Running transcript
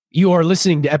You are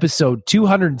listening to episode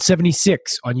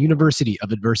 276 on University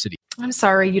of Adversity. I'm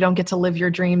sorry you don't get to live your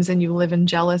dreams and you live in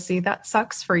jealousy. That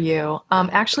sucks for you.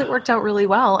 Actually, it worked out really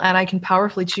well, and I can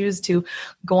powerfully choose to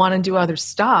go on and do other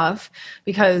stuff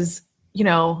because, you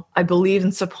know, I believe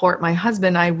and support my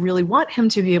husband. I really want him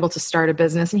to be able to start a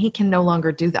business, and he can no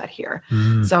longer do that here.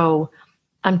 So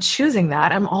I'm choosing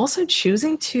that. I'm also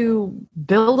choosing to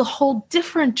build a whole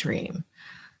different dream,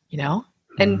 you know?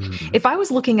 And if I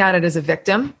was looking at it as a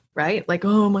victim, right? Like,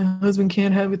 oh, my husband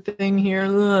can't have a thing here.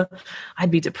 Ugh.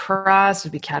 I'd be depressed.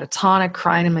 I'd be catatonic,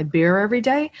 crying in my beer every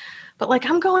day. But like,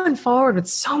 I'm going forward with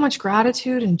so much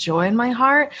gratitude and joy in my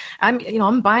heart.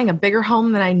 I'm buying a bigger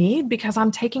home than I need because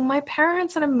I'm taking my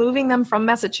parents and I'm moving them from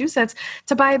Massachusetts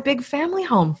to buy a big family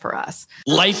home for us.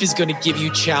 Life is going to give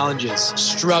you challenges,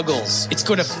 struggles. It's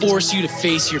going to force you to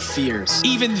face your fears.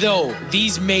 Even though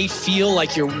these may feel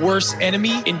like your worst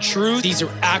enemy, in truth, these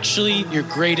are actually your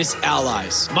greatest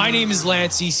allies. My name is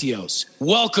Lance Isios.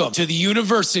 Welcome to the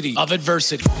University of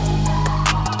Adversity.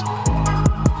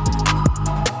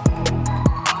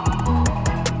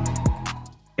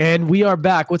 And we are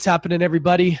back. What's happening,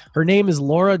 everybody? Her name is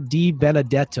Laura Di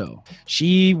Benedetto.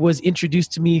 She was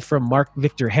introduced to me from Mark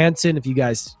Victor Hansen. If you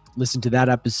guys listened to that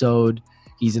episode,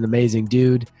 he's an amazing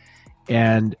dude.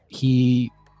 And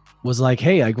he was like,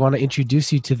 hey, I want to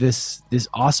introduce you to this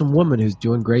awesome woman who's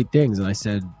doing great things. And I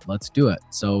said, let's do it.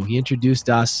 So he introduced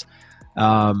us.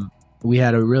 We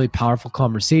had a really powerful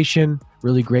conversation.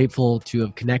 Really grateful to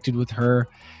have connected with her.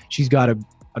 She's got an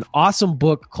awesome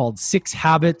book called 6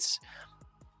 Habits.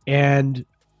 And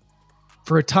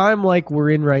for a time like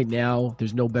we're in right now,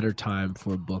 there's no better time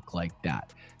for a book like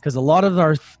that, because a lot of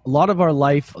our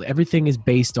life, everything is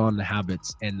based on the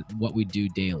habits and what we do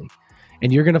daily.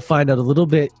 And you're going to find out a little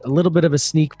bit of a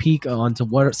sneak peek onto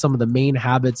what some of the main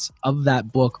habits of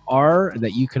that book are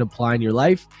that you can apply in your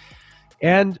life.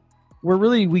 And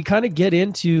we kind of get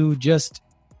into just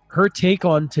her take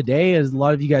on today. As a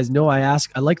lot of you guys know, I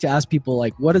like to ask people,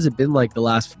 like, what has it been like the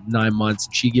last 9 months?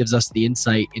 She gives us the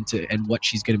insight into and what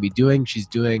she's going to be doing. She's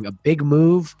doing a big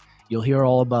move. You'll hear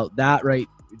all about that, right?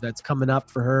 That's coming up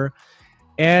for her.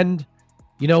 And,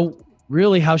 you know,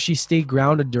 really how she stayed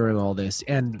grounded during all this.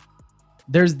 And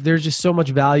there's just so much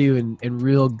value and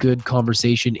real good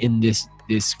conversation in this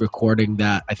recording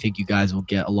that I think you guys will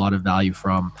get a lot of value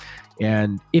from.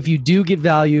 And if you do get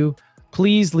value,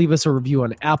 please leave us a review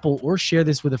on Apple or share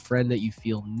this with a friend that you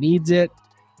feel needs it.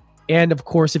 And of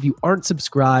course, if you aren't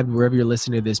subscribed, wherever you're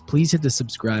listening to this, please hit the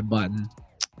subscribe button.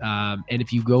 And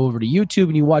if you go over to YouTube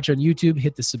and you watch on YouTube,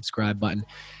 hit the subscribe button.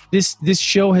 This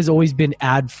show has always been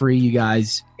ad-free, you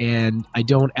guys, and I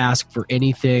don't ask for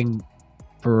anything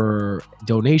for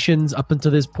donations up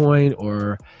until this point,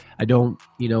 or I don't,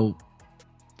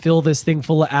 fill this thing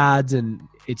full of ads, and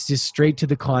it's just straight to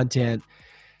the content.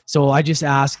 So I just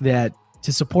ask that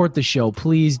to support the show,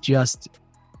 please just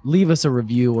leave us a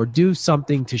review or do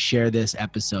something to share this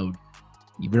episode,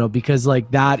 because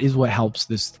like that is what helps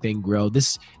this thing grow.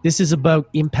 This is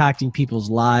about impacting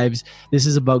people's lives. This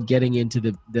is about getting into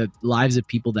the lives of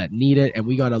people that need it. And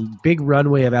we got a big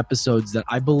runway of episodes that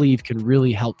I believe can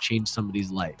really help change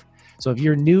somebody's life. So if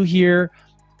you're new here,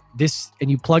 and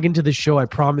you plug into the show, I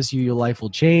promise you your life will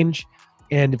change.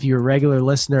 And if you're a regular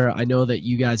listener, I know that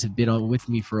you guys have been on with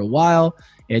me for a while,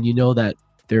 and you know that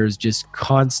there's just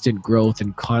constant growth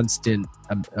and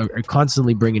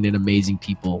constantly bringing in amazing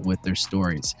people with their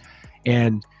stories.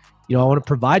 And, I want to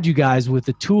provide you guys with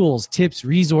the tools, tips,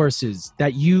 resources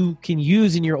that you can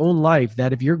use in your own life,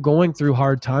 that if you're going through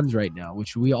hard times right now,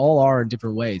 which we all are in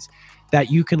different ways,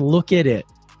 that you can look at it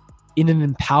in an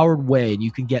empowered way and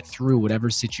you can get through whatever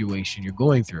situation you're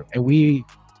going through. And we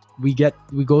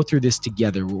go through this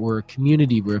together. We're a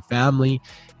community. We're a family.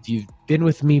 If you've been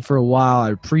with me for a while,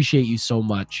 I appreciate you so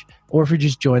much. Or if you're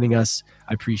just joining us,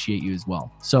 I appreciate you as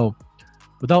well. So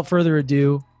without further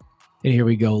ado, and here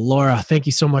we go. Laura, thank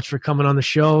you so much for coming on the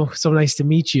show. So nice to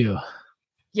meet you.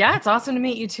 Yeah, it's awesome to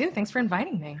meet you too. Thanks for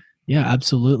inviting me. Yeah,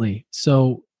 absolutely.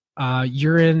 So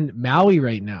you're in Maui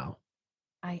right now.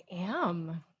 I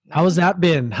am. How has that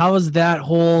been? How has that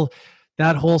whole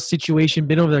situation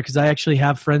been over there? Because I actually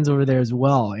have friends over there as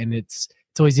well, and it's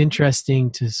always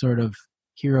interesting to sort of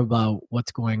hear about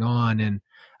what's going on. And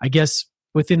I guess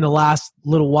within the last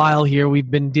little while here,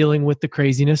 we've been dealing with the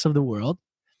craziness of the world,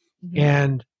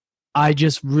 and I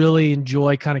just really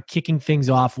enjoy kind of kicking things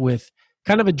off with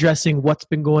kind of addressing what's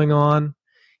been going on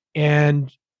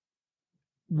and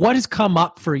what has come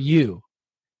up for you,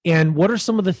 and what are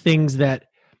some of the things that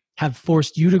have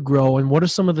forced you to grow, and what are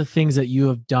some of the things that you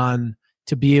have done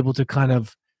to be able to kind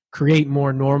of create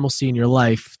more normalcy in your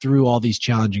life through all these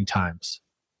challenging times?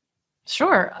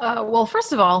 Sure. Well,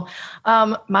 first of all,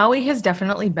 Maui has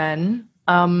definitely been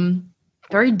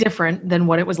very different than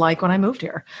what it was like when I moved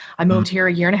here. I moved here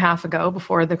a year and a half ago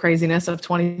before the craziness of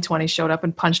 2020 showed up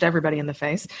and punched everybody in the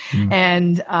face.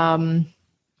 And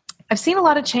I've seen a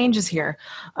lot of changes here.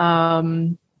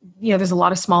 There's a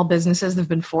lot of small businesses that have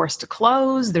been forced to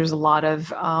close. There's a lot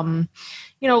of, a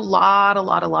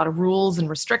lot of rules and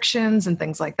restrictions and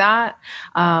things like that.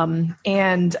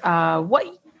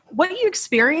 What you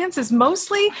experience is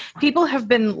mostly people have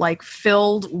been like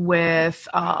filled with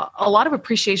a lot of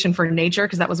appreciation for nature,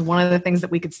 because that was one of the things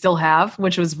that we could still have,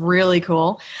 which was really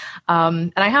cool.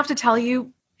 And I have to tell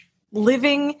you,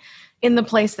 living in the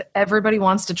place that everybody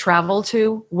wants to travel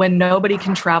to when nobody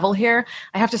can travel here,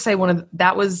 I have to say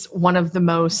that was one of the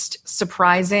most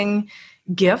surprising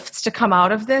gifts to come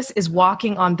out of this, is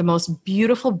walking on the most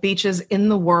beautiful beaches in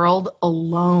the world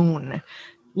alone,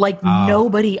 like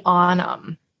nobody on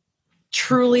them.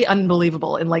 Truly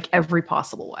unbelievable in like every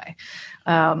possible way.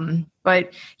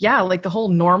 But yeah, like the whole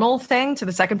normal thing, to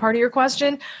the second part of your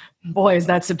question, boy, is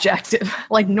that subjective.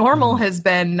 Like normal has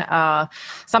been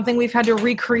something we've had to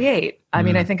recreate. I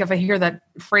mean, I think if I hear that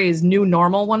phrase "new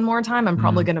normal" one more time, I'm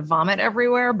probably going to vomit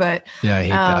everywhere. But yeah, I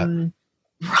hate that.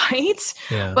 Right?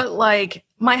 Yeah. But like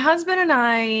my husband and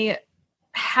I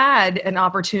had an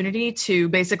opportunity to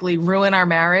basically ruin our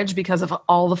marriage because of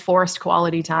all the forced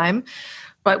quality time.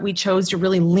 But we chose to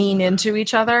really lean into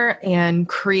each other and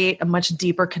create a much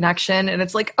deeper connection. And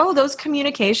it's like, oh, those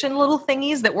communication little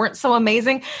thingies that weren't so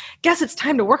amazing, guess it's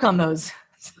time to work on those.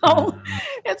 So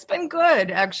it's been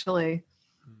good, actually.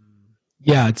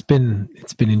 Yeah, it's been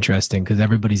interesting because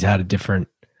everybody's had a different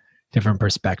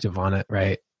perspective on it,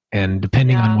 right? And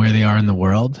depending on where they are in the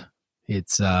world,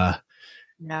 it's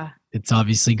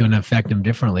obviously going to affect them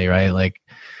differently, right? Like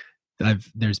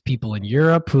there's people in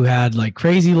Europe who had like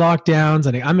crazy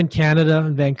lockdowns. I'm in Canada,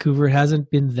 in Vancouver. It hasn't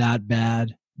been that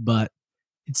bad, but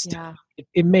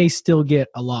it may still get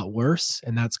a lot worse.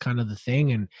 And that's kind of the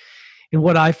thing. And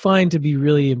what I find to be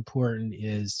really important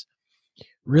is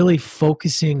really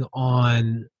focusing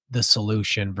on the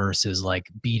solution versus like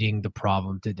beating the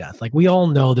problem to death. Like we all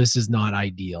know this is not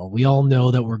ideal. We all know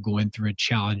that we're going through a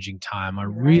challenging time, our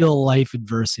real life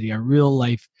adversity, our real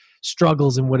life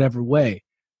struggles in whatever way.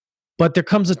 But there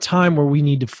comes a time where we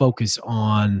need to focus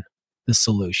on the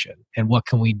solution and what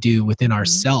can we do within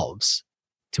ourselves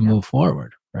to move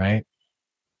forward, right?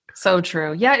 So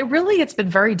true. Yeah, it's been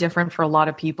very different for a lot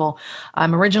of people.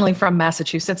 I'm originally from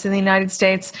Massachusetts in the United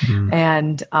States,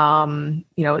 and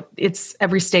it's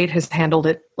every state has handled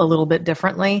it a little bit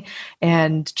differently.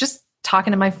 And just talking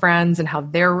to my friends and how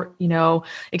they're,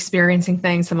 experiencing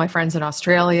things, and my friends in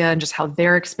Australia and just how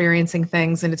they're experiencing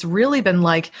things. And it's really been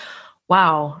like,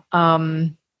 wow,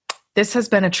 this has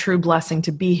been a true blessing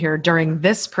to be here during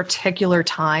this particular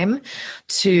time,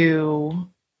 to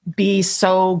be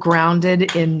so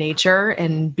grounded in nature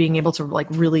and being able to like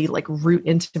really like root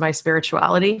into my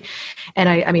spirituality. And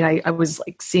I was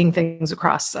like seeing things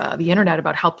across the internet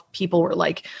about how people were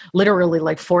like literally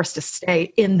like forced to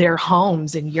stay in their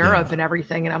homes in Europe and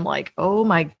everything. And I'm like, oh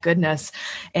my goodness.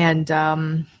 And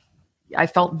I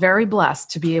felt very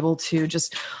blessed to be able to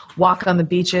just walk on the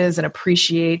beaches and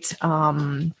appreciate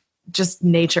just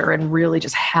nature and really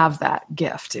just have that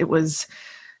gift. It was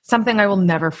something I will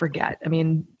never forget. I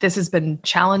mean, this has been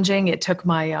challenging. It took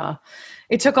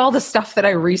it took all the stuff that I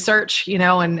research,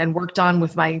 and worked on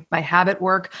with my habit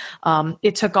work.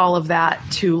 It took all of that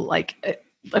to like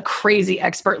a crazy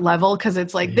expert level. 'Cause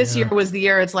it's like, this year was the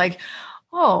year it's like,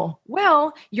 oh,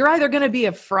 well, you're either going to be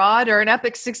a fraud or an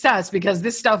epic success because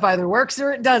this stuff either works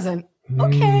or it doesn't.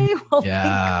 Okay, well,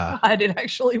 thank God it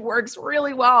actually works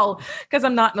really well because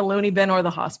I'm not in the loony bin or the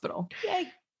hospital.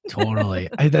 Yay. Totally.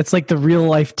 That's like the real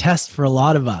life test for a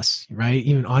lot of us, right?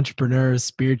 Even entrepreneurs,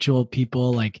 spiritual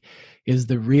people, like, is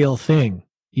the real thing.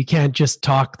 You can't just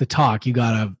talk the talk. You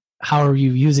gotta, how are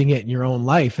you using it in your own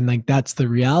life? And like, that's the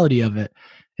reality of it.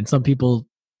 And some people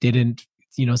didn't,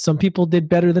 some people did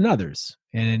better than others.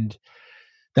 And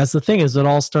that's the thing, is it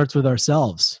all starts with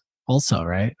ourselves also,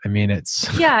 right? I mean, it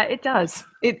does.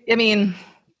 There's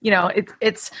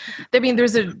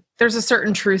a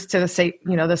certain truth to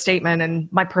the statement, and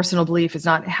my personal belief is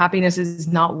not happiness is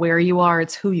not where you are,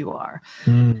 it's who you are.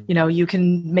 You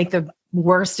can make the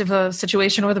worst of a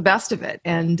situation or the best of it.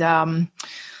 And,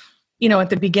 at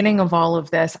the beginning of all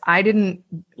of this, I didn't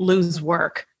lose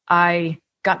work. I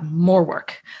got more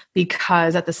work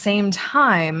because at the same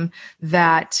time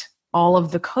that all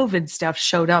of the COVID stuff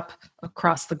showed up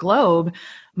across the globe,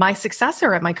 my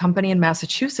successor at my company in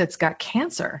Massachusetts got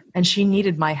cancer and she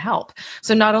needed my help.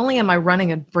 So not only am I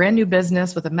running a brand new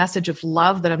business with a message of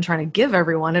love that I'm trying to give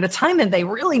everyone at a time that they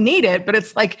really need it, but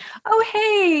it's like, oh,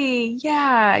 hey,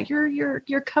 yeah,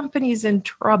 your company's in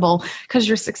trouble because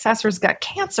your successor's got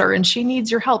cancer and she needs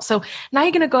your help. So now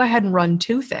you're going to go ahead and run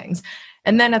two things.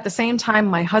 And then at the same time,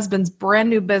 my husband's brand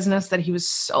new business that he was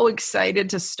so excited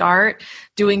to start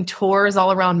doing tours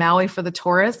all around Maui for the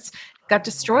tourists got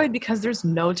destroyed because there's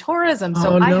no tourism.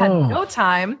 So I had no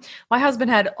time. My husband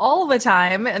had all the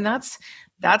time. And that's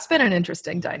been an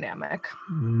interesting dynamic.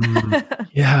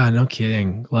 Yeah, no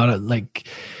kidding. A lot of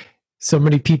so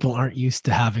many people aren't used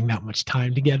to having that much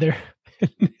time together.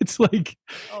 It's like,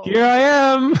 here I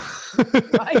am.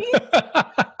 Right?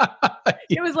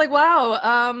 It was like, wow,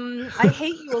 I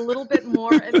hate you a little bit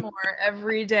more and more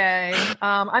every day.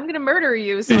 I'm going to murder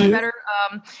you. So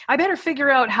I better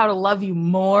figure out how to love you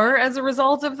more as a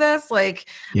result of this. Like,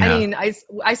 yeah. I mean,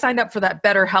 I signed up for that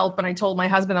BetterHelp and I told my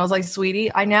husband, I was like,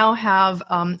 sweetie, I now have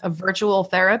a virtual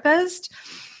therapist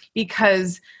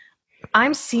because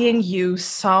I'm seeing you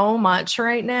so much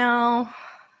right now.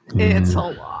 It's a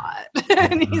lot.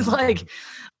 And he's like,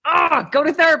 go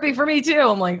to therapy for me too.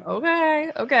 I'm like,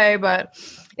 okay. But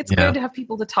it's good to have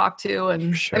people to talk to.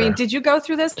 And sure. I mean, did you go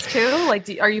through this too? Like,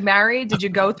 are you married? Did you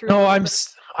go through? No,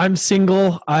 I'm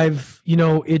single.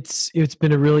 It's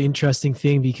been a really interesting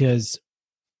thing because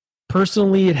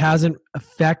personally it hasn't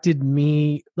affected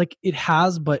me like it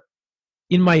has, but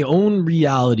in my own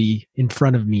reality in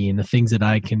front of me and the things that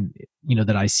I can,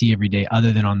 that I see every day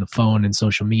other than on the phone and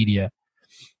social media,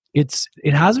 it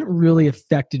hasn't really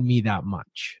affected me that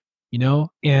much,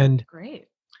 and great.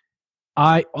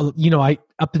 I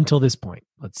up until this point,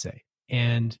 let's say,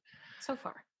 and so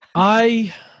far,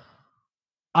 I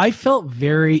felt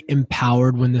very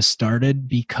empowered when this started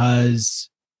because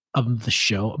of the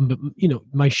show,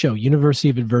 my show, University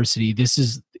of Adversity.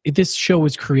 This show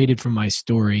was created from my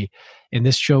story, and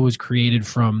this show was created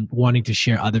from wanting to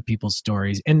share other people's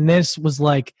stories. And this was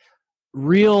like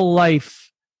real life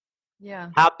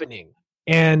happening.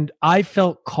 And I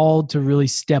felt called to really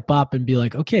step up and be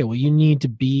like, okay, well, you need to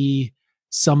be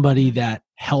somebody that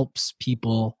helps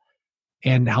people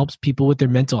and helps people with their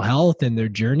mental health and their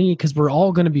journey, because we're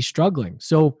all going to be struggling.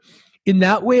 So in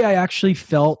that way, I actually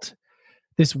felt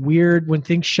this weird, when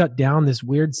things shut down, this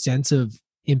weird sense of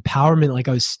empowerment, like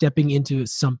I was stepping into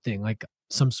something, like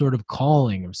some sort of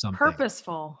calling or something.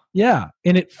 Purposeful. Yeah.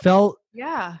 And it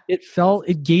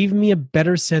gave me a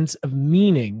better sense of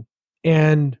meaning.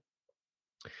 And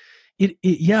it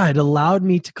allowed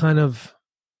me to kind of,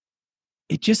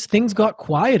 things got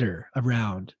quieter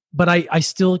around, but I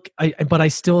still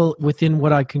within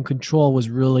what I can control was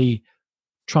really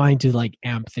trying to like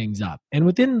amp things up. And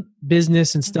within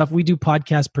business and stuff, we do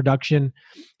podcast production.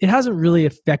 It hasn't really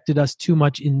affected us too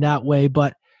much in that way,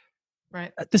 but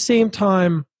right at the same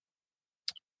time,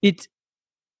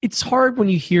 it's hard when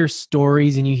you hear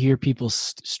stories and you hear people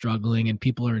struggling and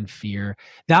people are in fear.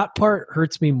 That part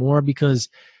hurts me more because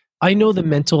I know the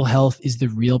mental health is the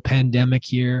real pandemic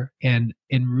here and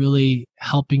really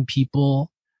helping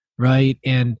people, right?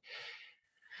 And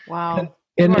wow,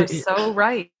 you are so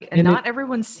right. And not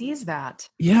everyone sees that.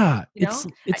 Yeah,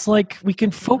 it's like we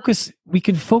can focus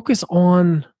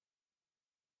on,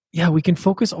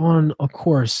 of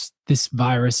course, this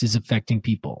virus is affecting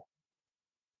people,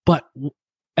 but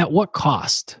at what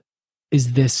cost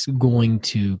is this going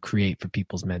to create for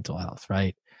people's mental health,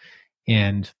 right?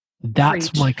 And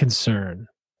that's my concern,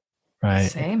 right?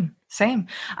 Same.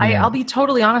 Yeah. I'll be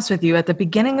totally honest with you. At the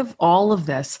beginning of all of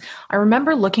this, I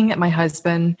remember looking at my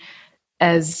husband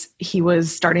as he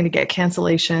was starting to get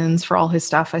cancellations for all his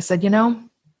stuff. I said,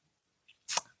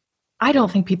 I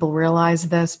don't think people realize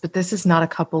this, but this is not a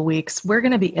couple weeks. We're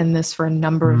going to be in this for a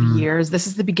number of years. This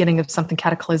is the beginning of something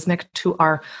cataclysmic to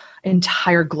our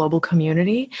entire global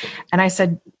community. And I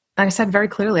said very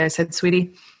clearly, I said,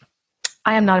 sweetie,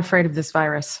 I am not afraid of this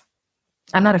virus.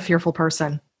 I'm not a fearful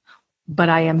person, but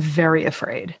I am very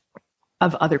afraid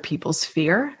of other people's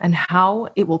fear and how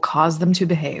it will cause them to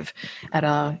behave at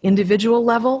an individual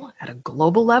level, at a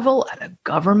global level, at a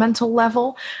governmental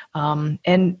level.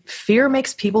 And fear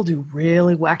makes people do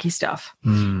really wacky stuff.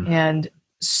 And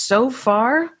so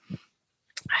far,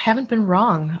 I haven't been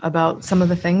wrong about some of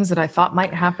the things that I thought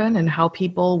might happen and how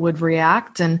people would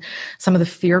react and some of the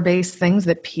fear-based things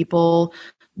that people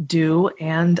do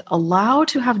and allow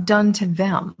to have done to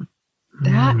them.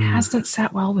 That hasn't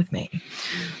sat well with me.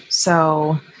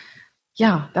 So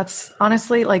Yeah, that's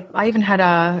honestly, like, I even had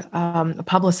a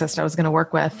publicist I was going to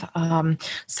work with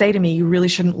say to me, you really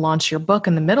shouldn't launch your book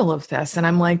in the middle of this. And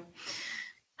I'm like,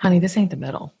 honey, this ain't the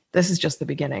middle. This is just the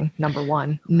beginning, number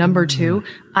one. Number two,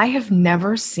 I have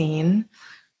never seen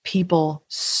people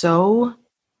so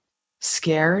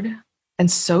scared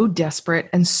and so desperate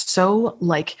and so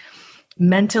like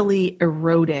mentally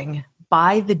eroding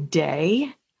by the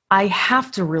day. I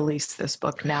have to release this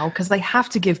book now because I have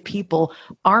to give people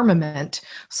armament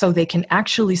so they can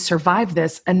actually survive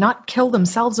this and not kill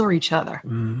themselves or each other.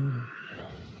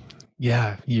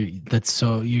 Yeah, you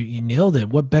nailed it.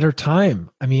 What better time?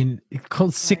 I mean, it's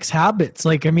called Six Habits.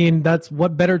 Like, I mean, that's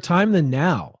what better time than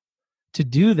now to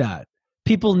do that.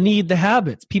 People need the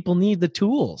habits. People need the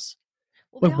tools.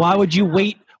 Well, Like, why would you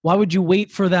wait? Why would you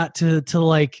wait for that to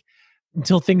like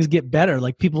until things get better?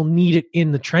 Like, people need it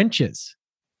in the trenches.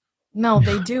 No,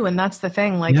 they do, and that's the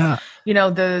thing. Like, you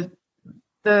know, the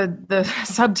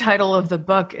subtitle of the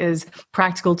book is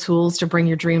Practical Tools to Bring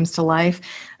Your Dreams to Life.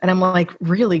 And I'm like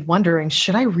really wondering,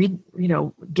 should I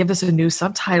give this a new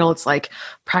subtitle? It's like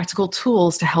Practical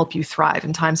Tools to Help You Thrive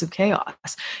in Times of Chaos,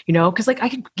 because like I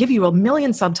could give you a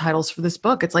million subtitles for this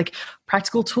book. It's like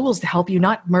Practical Tools to Help You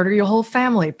Not Murder Your Whole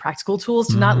Family, Practical Tools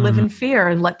to Not Live in Fear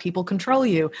and Let People Control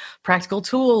You, Practical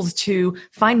Tools to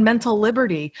Find Mental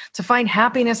Liberty, to Find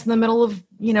Happiness in the Middle of,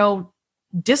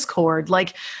 discord.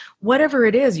 Like, whatever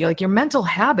it is, your mental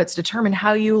habits determine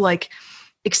how you like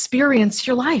experience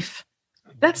your life.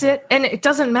 That's it. And it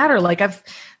doesn't matter. Like,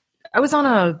 I was on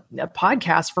a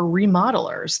podcast for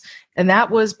remodelers, and that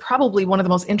was probably one of the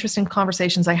most interesting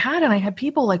conversations I had. And I had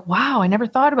people like, wow, I never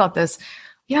thought about this.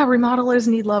 Yeah, remodelers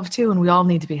need love too. And we all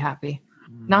need to be happy.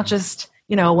 Not just,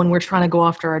 when we're trying to go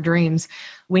after our dreams.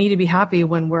 We need to be happy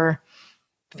when we're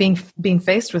being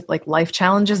faced with like life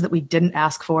challenges that we didn't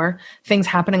ask for, things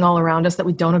happening all around us that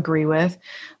we don't agree with,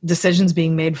 decisions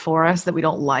being made for us that we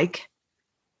don't like,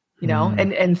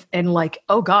 and like,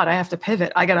 oh God, I have to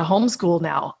pivot. I got to homeschool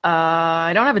now.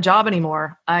 I don't have a job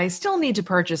anymore. I still need to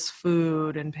purchase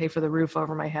food and pay for the roof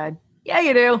over my head. Yeah,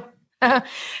 you do.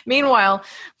 Meanwhile,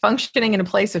 functioning in a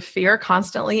place of fear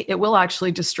constantly, it will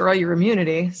actually destroy your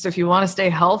immunity. So if you want to stay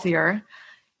healthier,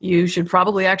 you should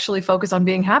probably actually focus on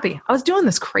being happy. I was doing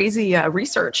this crazy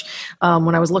research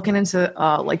when I was looking into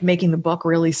like making the book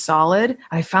really solid.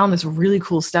 I found this really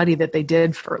cool study that they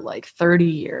did for like 30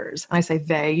 years. And I say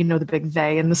they, the big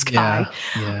they in the sky.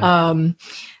 Yeah.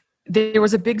 There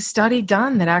was a big study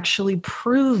done that actually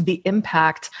proved the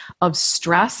impact of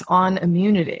stress on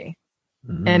immunity.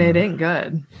 And it ain't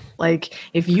good. Like,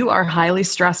 if you are highly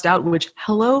stressed out, which,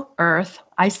 hello, Earth,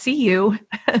 I see you,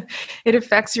 it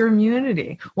affects your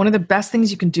immunity. One of the best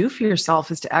things you can do for yourself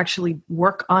is to actually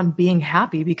work on being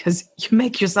happy, because you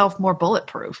make yourself more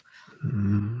bulletproof.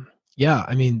 Yeah.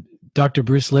 I mean, Dr.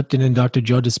 Bruce Lipton and Dr.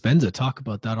 Joe Dispenza talk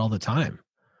about that all the time.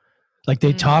 Like,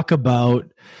 they talk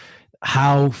about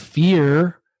how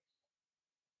fear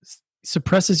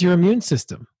suppresses your immune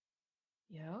system.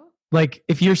 Like,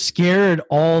 if you're scared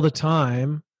all the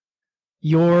time,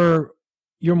 you're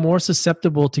more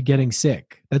susceptible to getting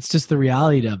sick. That's just the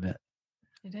reality of it.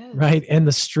 It is. Right? And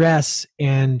the stress,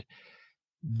 and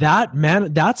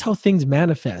that's how things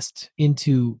manifest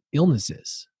into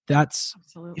illnesses. That's,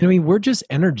 absolutely. We're just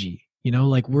energy,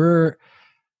 like we're,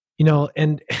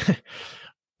 and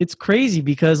it's crazy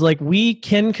because like we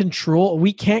can't control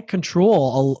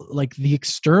like the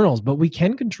externals, but we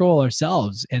can control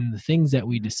ourselves and the things that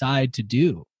we decide to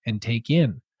do and take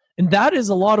in. And that is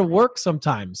a lot of work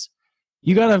sometimes.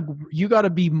 You gotta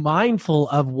be mindful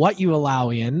of what you allow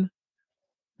in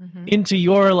into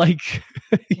your like,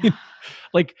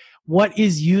 like what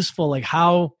is useful, like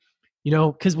how,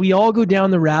 because we all go down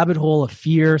the rabbit hole of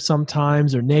fear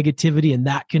sometimes, or negativity, and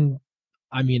that can,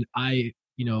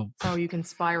 you can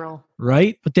spiral,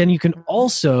 right? But then you can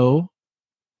also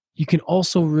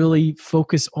really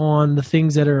focus on the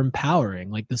things that are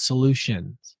empowering, like the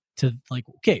solutions to, like,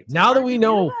 okay, now that we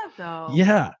know,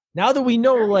 now that we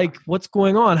know like what's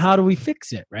going on, how do we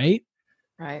fix it? Right.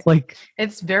 Like,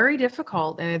 it's very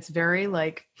difficult, and it's very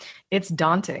like, it's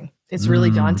daunting. It's really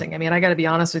daunting. I mean, I got to be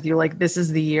honest with you. Like, this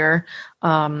is the year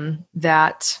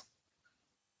that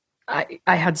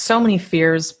I had so many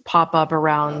fears pop up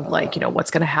around, like,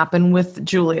 what's going to happen with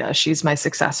Julia. She's my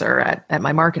successor at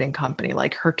my marketing company,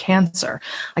 like her cancer.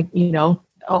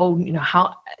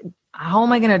 How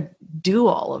am I going to do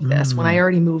all of this when I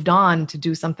already moved on to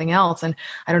do something else? And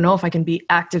I don't know if I can be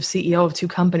active CEO of two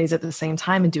companies at the same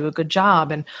time and do a good job.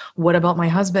 And what about my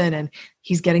husband? And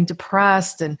he's getting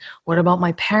depressed. And what about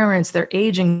my parents? They're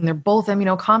aging. They're both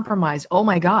immunocompromised. Oh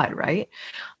my God. Right.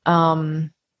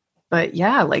 But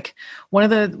yeah, like one of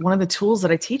the tools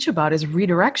that I teach about is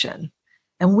redirection.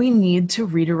 And we need to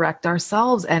redirect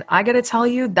ourselves. And I got to tell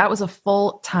you, that was a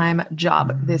full-time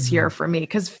job this year for me,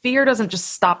 because fear doesn't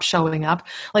just stop showing up.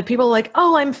 Like people are like,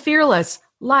 oh, I'm fearless.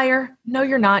 Liar. No,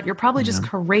 you're not. You're probably just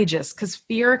courageous, because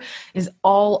fear is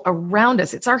all around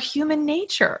us. It's our human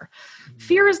nature.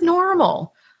 Fear is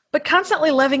normal, but constantly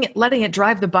letting it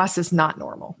drive the bus is not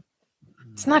normal.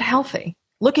 It's not healthy.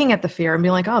 Looking at the fear and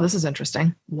being like, oh, this is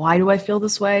interesting. Why do I feel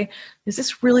this way? Is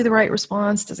this really the right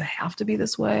response? Does it have to be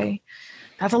this way?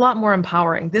 That's a lot more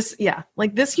empowering. This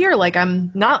year, like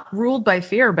I'm not ruled by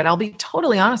fear, but I'll be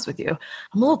totally honest with you. I'm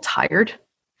a little tired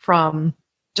from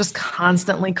just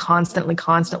constantly,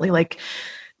 like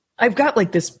I've got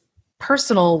like this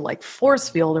personal like force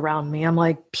field around me. I'm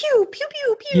like, pew, pew,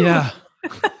 pew, pew. Yeah.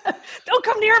 Don't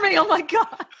come near me. Oh my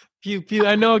God. Pew, pew.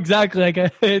 I know exactly. Like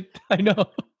I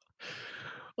know.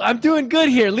 I'm doing good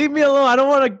here. Leave me alone. I don't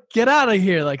want to get out of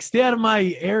here. Like, stay out of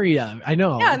my area. I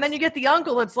know. Yeah, and then you get the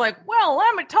uncle that's like, well,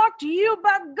 I'm going to talk to you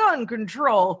about gun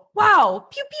control. Wow.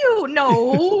 Pew, pew.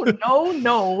 No,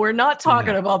 no. We're not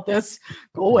talking about this.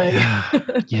 Go away.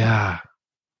 Yeah.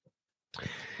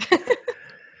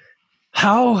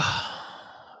 How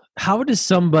does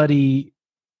somebody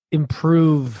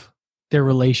improve their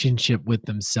relationship with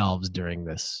themselves during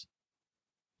this?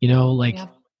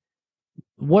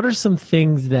 What are some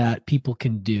things that people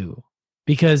can do?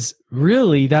 Because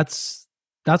really that's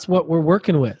what we're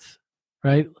working with,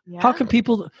 right? Yeah. How can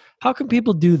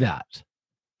people do that?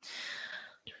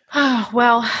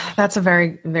 Well, that's a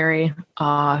very, very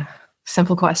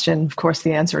simple question. Of course,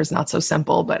 the answer is not so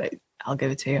simple, but I'll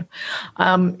give it to you.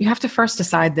 You have to first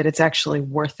decide that it's actually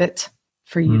worth it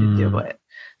for you to do it.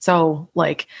 So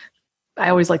like, I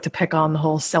always like to pick on the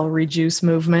whole celery juice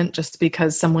movement, just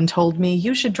because someone told me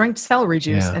you should drink celery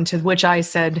juice. Yeah. And to which I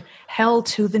said, hell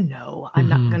to the no. I'm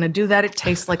not going to do that. It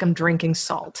tastes like I'm drinking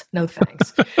salt. No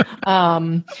thanks.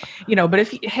 But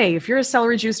if you're a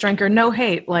celery juice drinker, no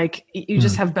hate, like you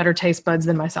just have better taste buds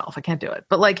than myself. I can't do it.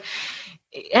 But like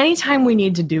anytime we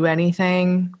need to do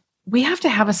anything, we have to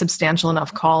have a substantial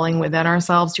enough calling within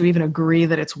ourselves to even agree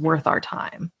that it's worth our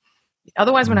time.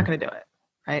 Otherwise, we're not going to do it.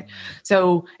 Right.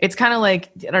 So it's kind of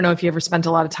like, I don't know if you ever spent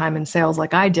a lot of time in sales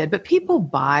like I did, but people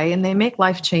buy and they make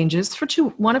life changes for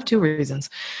one of two reasons.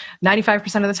 95%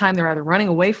 of the time, they're either running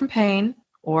away from pain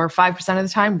or 5% of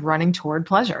the time running toward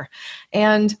pleasure.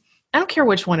 And I don't care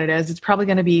which one it is. It's probably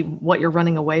going to be what you're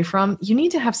running away from. You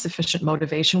need to have sufficient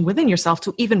motivation within yourself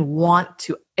to even want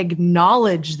to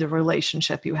acknowledge the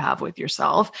relationship you have with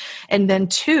yourself. And then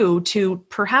two, to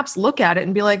perhaps look at it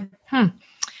and be like,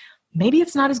 maybe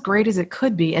it's not as great as it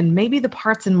could be. And maybe the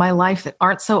parts in my life that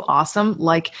aren't so awesome,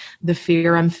 like the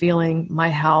fear I'm feeling, my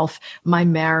health, my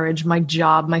marriage, my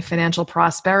job, my financial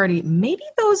prosperity, maybe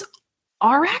those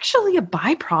are actually a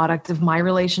byproduct of my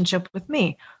relationship with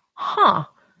me. You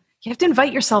have to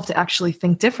invite yourself to actually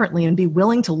think differently and be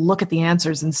willing to look at the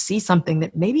answers and see something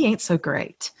that maybe ain't so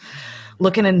great.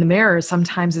 Looking in the mirror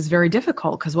sometimes is very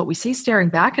difficult, because what we see staring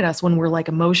back at us when we're like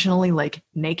emotionally like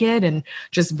naked and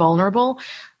just vulnerable,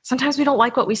 sometimes we don't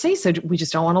like what we see, so we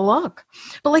just don't want to look.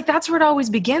 But like that's where it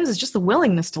always begins, is just the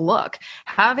willingness to look.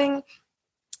 Having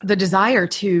the desire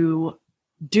to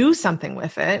do something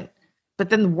with it, but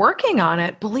then working on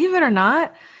it, believe it or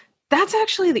not, that's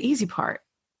actually the easy part.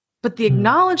 But the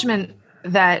acknowledgement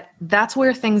that that's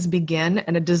where things begin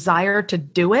and a desire to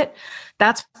do it,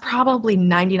 that's probably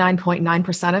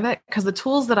 99.9% of it. Because the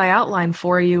tools that I outline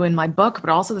for you in my book, but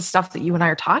also the stuff that you and I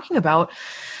are talking about,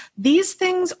 these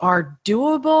things are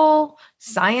doable.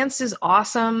 Science is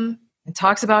awesome. It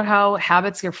talks about how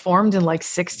habits get formed in like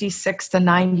 66 to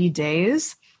 90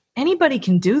 days. Anybody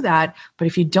can do that. But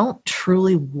if you don't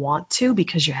truly want to,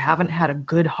 because you haven't had a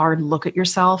good hard look at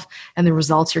yourself and the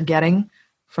results you're getting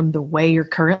from the way you're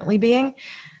currently being,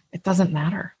 it doesn't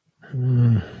matter.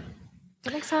 Does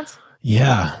that make sense?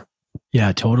 Yeah.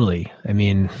 Yeah, totally. I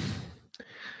mean,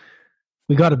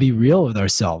 we got to be real with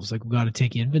ourselves. Like we got to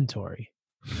take inventory.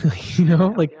 We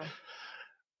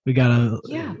gotta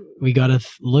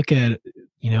look at,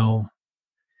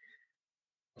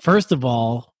 first of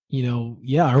all,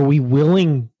 are we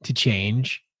willing to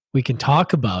change? We can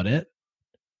talk about it,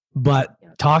 but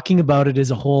talking about it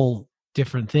is a whole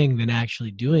different thing than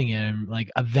actually doing it, and like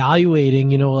evaluating,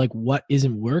 like what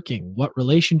isn't working, what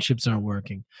relationships aren't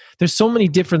working. There's so many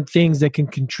different things that can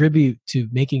contribute to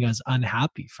making us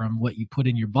unhappy, from what you put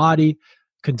in your body,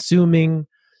 consuming,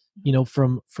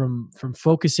 from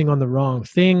focusing on the wrong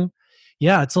thing.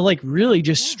 Yeah. It's like really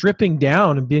just stripping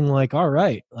down and being like, all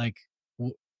right, like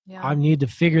I need to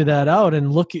figure that out,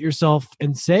 and look at yourself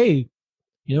and say,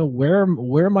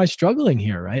 where am I struggling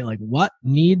here, right? Like what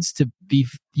needs to be,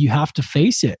 you have to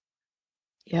face it.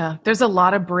 Yeah, there's a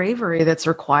lot of bravery that's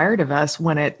required of us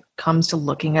when it comes to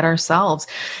looking at ourselves.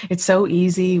 It's so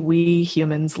easy. We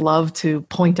humans love to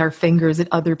point our fingers at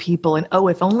other people and, oh,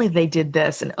 if only they did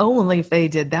this and oh, only if they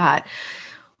did that.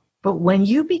 But when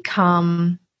you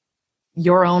become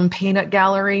your own peanut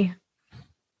gallery,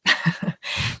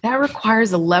 that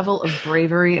requires a level of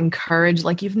bravery and courage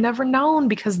like you've never known,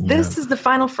 because this is the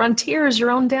final frontier, is your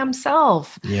own damn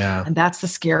self. Yeah. And that's the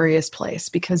scariest place,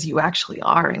 because you actually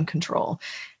are in control.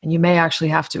 And you may actually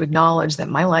have to acknowledge that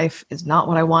my life is not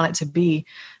what I want it to be,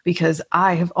 because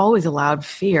I have always allowed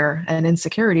fear and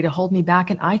insecurity to hold me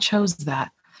back, and I chose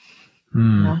that. You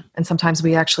know? And sometimes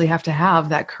we actually have to have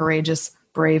that courageous,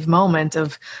 brave moment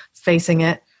of facing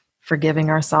it,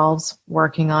 forgiving ourselves,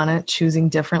 working on it, choosing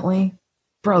differently.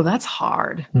 Bro, that's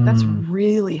hard. That's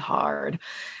really hard.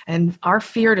 And our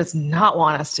fear does not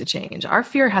want us to change. Our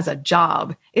fear has a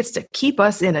job. It's to keep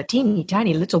us in a teeny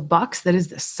tiny little box that is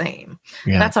the same.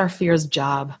 Yeah. That's our fear's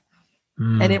job.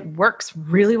 And it works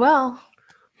really well.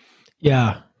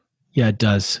 Yeah. Yeah, it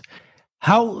does.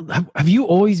 How have you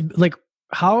always, like,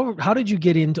 how did you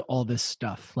get into all this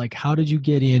stuff? Like, how did you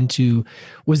get into,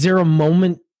 was there a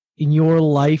moment in your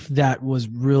life that was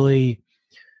really,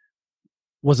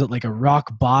 was it like a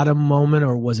rock bottom moment,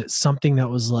 or was it something that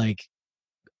was like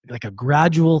a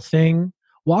gradual thing?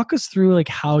 Walk us through like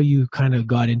how you kind of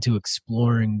got into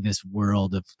exploring this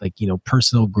world of like,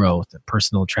 personal growth and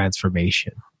personal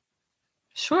transformation.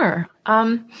 Sure.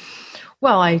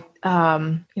 Well, I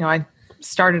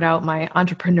started out my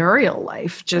entrepreneurial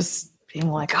life just being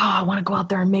like, oh, I want to go out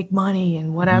there and make money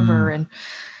and whatever. And,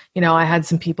 I had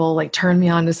some people like turn me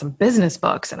on to some business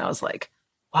books, and I was like,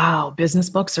 wow, business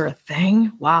books are a thing.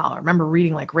 Wow. I remember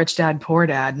reading like Rich Dad, Poor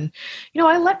Dad. And,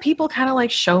 I let people kind of like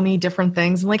show me different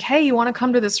things and like, hey, you want to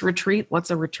come to this retreat?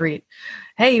 What's a retreat?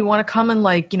 Hey, you want to come and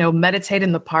like, meditate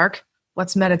in the park?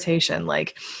 What's meditation?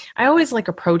 Like, I always like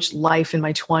approached life in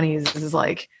my 20s as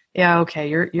like, yeah, okay,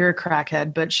 you're a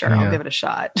crackhead, but sure, I'll give it a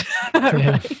shot.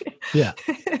 Right? Yeah.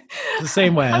 The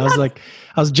same way. I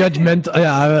was judgmental.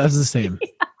 Yeah, I was the same.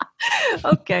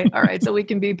 Okay. All right. So we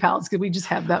can be pals because we just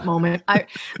have that moment.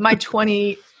 My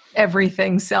 20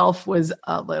 everything self was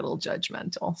a little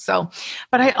judgmental. So,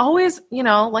 but I always,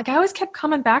 I always kept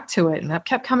coming back to it, and I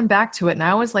kept coming back to it. And I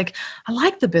always I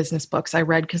liked the business books I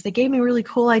read because they gave me really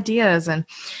cool ideas. And,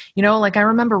 I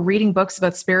remember reading books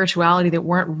about spirituality that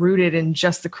weren't rooted in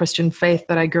just the Christian faith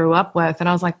that I grew up with. And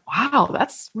I was like, wow,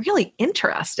 that's really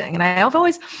interesting. And I've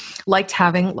always liked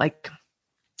having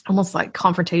almost like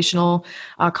confrontational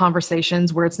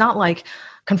conversations where it's not like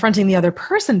confronting the other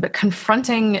person, but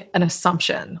confronting an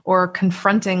assumption or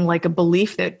confronting like a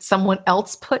belief that someone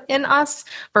else put in us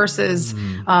versus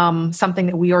something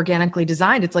that we organically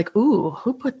designed. It's like, ooh,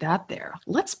 who put that there?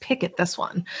 Let's pick at this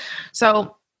one.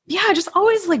 So yeah, I just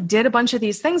always did a bunch of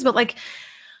these things, but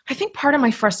I think part of my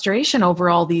frustration over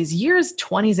all these years,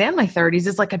 20s and my 30s,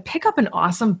 is I'd pick up an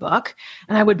awesome book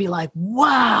and I would be like,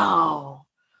 wow,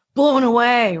 blown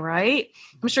away, right?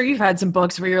 I'm sure you've had some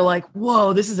books where you're like,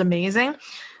 whoa, this is amazing.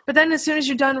 But then as soon as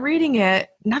you're done reading it,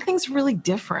 nothing's really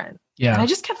different. Yeah. And I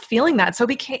just kept feeling that. So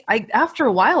after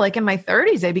a while, in my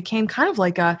 30s, I became kind of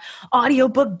like a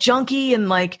audiobook junkie and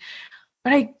but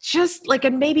I just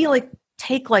I'd maybe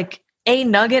take a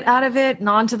nugget out of it and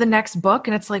on to the next book.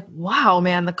 And it's like, wow,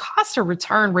 man, the cost to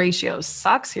return ratio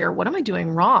sucks here. What am I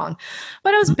doing wrong?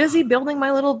 But I was busy building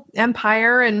my little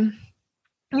empire and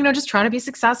just trying to be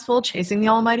successful, chasing the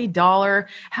almighty dollar,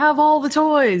 have all the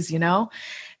toys,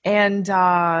 and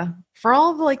for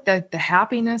all the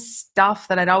happiness stuff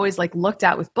that I'd always looked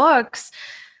at with books,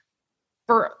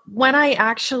 for when I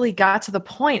actually got to the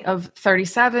point of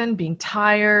 37, being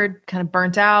tired, kind of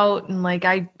burnt out, and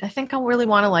I think I really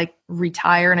want to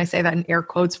retire, and I say that in air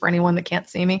quotes for anyone that can't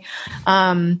see me.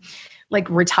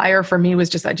 Retire for me was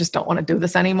just, I just don't want to do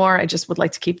this anymore. I just would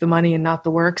like to keep the money and not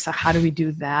the work. So how do we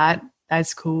do that?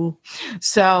 That's cool.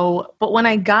 So, but when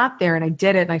I got there and I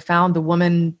did it and I found the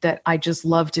woman that I just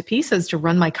love to pieces to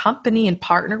run my company and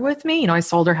partner with me, I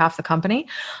sold her half the company.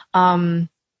 For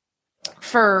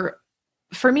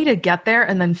me to get there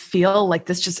and then feel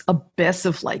this just abyss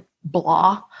of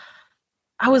blah,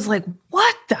 I was like,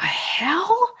 what the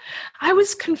hell? I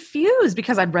was confused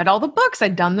because I'd read all the books.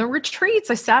 I'd done the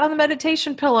retreats. I sat on the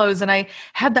meditation pillows and I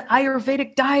had the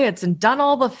Ayurvedic diets and done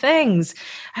all the things.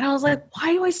 And I was like,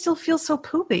 why do I still feel so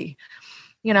poopy?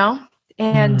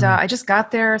 And I just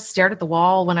got there, stared at the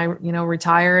wall when I,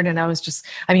 retired. And I was just,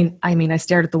 I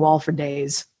stared at the wall for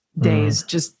days,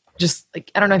 just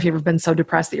I don't know if you've ever been so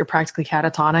depressed that you're practically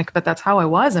catatonic, but that's how I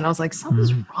was. And I was like,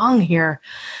 something's wrong here.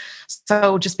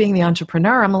 So just being the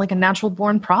entrepreneur, I'm like a natural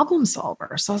born problem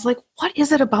solver. So I was like, what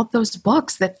is it about those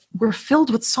books that were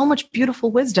filled with so much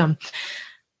beautiful wisdom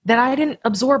that I didn't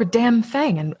absorb a damn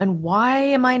thing? And why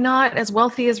am I not as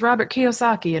wealthy as Robert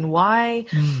Kiyosaki? And why,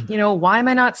 why am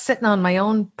I not sitting on my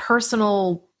own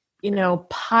personal,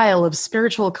 pile of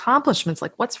spiritual accomplishments?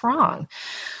 Like, what's wrong?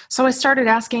 So I started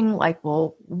asking, like,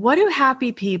 well, what do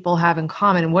happy people have in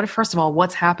common? And first of all,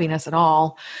 what's happiness at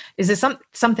all? Is this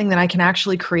something that I can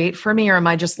actually create for me? Or am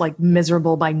I just like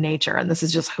miserable by nature? And this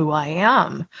is just who I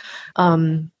am.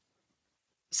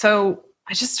 So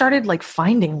I just started like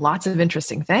finding lots of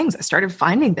interesting things. I started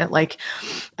finding that like,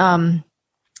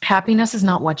 happiness is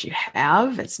not what you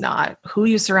have. It's not who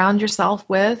you surround yourself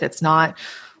with. It's not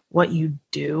what you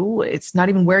do. It's not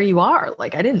even where you are.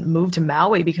 Like, I didn't move to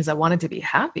Maui because I wanted to be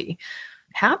happy.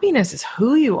 Happiness is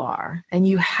who you are, and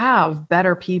you have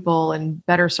better people and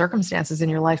better circumstances in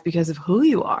your life because of who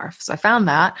you are. So I found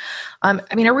that. I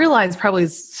realized probably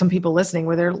some people listening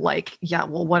where they're like, yeah,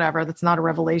 well, whatever, that's not a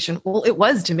revelation. Well, it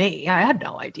was to me. I had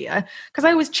no idea because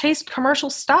I always chased commercial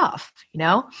stuff,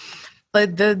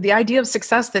 But the idea of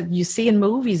success that you see in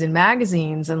movies and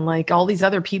magazines and like all these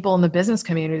other people in the business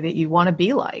community that you want to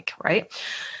be like, right?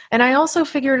 And I also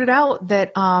figured it out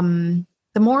that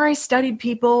the more I studied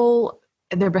people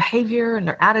and their behavior and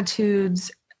their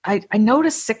attitudes, I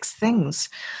noticed 6 things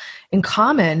in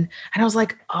common. And I was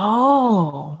like,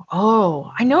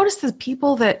 I noticed that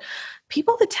people that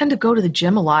tend to go to the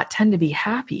gym a lot tend to be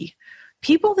happy.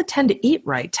 People that tend to eat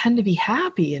right tend to be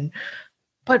happy.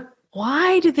 But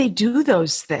why do they do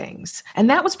those things? And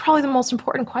that was probably the most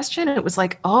important question. And it was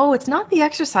like, it's not the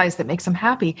exercise that makes them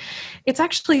happy. It's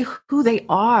actually who they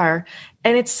are.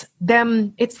 And it's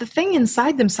the thing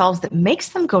inside themselves that makes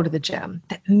them go to the gym,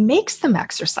 that makes them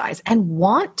exercise and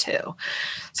want to.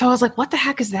 So I was like, what the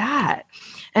heck is that?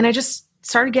 And I just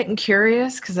started getting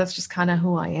curious because that's just kind of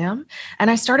who I am.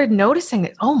 And I started noticing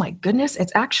that, oh my goodness,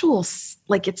 it's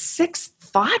it's 6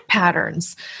 thought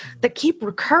patterns that keep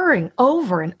recurring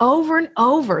over and over and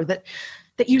over that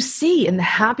you see in the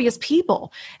happiest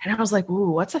people. And I was like,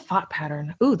 ooh, what's a thought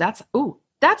pattern? That's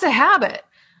a habit.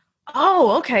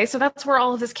 Oh, okay. So that's where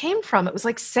all of this came from. It was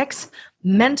like 6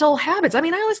 mental habits. I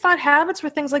always thought habits were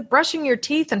things like brushing your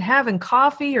teeth and having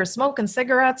coffee or smoking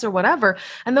cigarettes or whatever.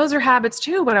 And those are habits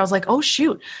too. But I was like, oh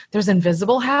shoot, there's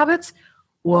invisible habits.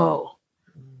 Whoa.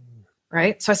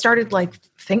 Right. So I started like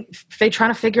trying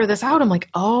to figure this out. I'm like,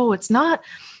 it's not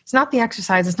the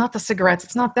exercise. It's not the cigarettes.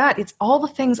 It's not that. It's all the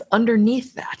things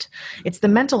underneath that. It's the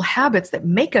mental habits that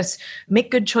make us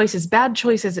make good choices, bad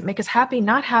choices, that make us happy,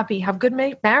 not happy, have good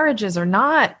marriages or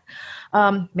not,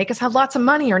 make us have lots of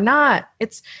money or not.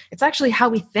 It's actually how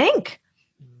we think.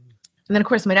 And then of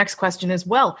course, my next question is,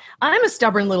 well, I'm a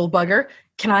stubborn little bugger.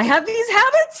 Can I have these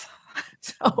habits?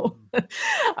 So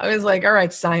I was like, all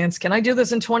right, science, can I do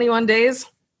this in 21 days?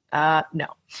 No.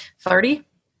 30?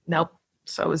 Nope.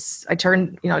 So I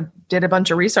did a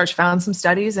bunch of research, found some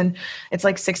studies, and it's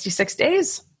like 66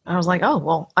 days. And I was like, oh,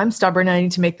 well, I'm stubborn. I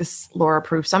need to make this Laura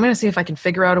proof. So I'm going to see if I can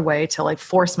figure out a way to like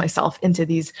force myself into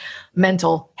these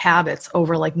mental habits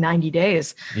over like 90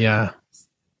 days. Yeah.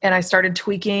 And I started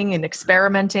tweaking and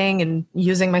experimenting and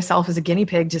using myself as a guinea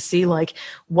pig to see like,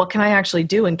 what can I actually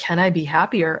do? And can I be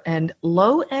happier? And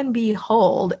lo and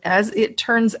behold, as it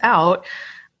turns out,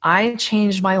 I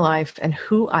changed my life and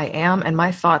who I am and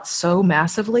my thoughts so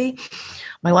massively.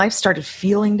 My life started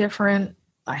feeling different.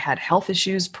 I had health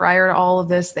issues prior to all of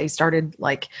this. They started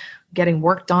like getting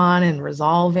worked on and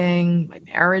resolving. My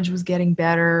marriage was getting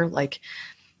better. Like,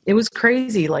 it was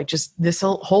crazy, like just this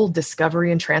whole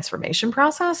discovery and transformation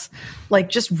process, like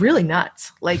just really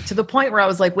nuts, like to the point where I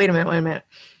was like, wait a minute,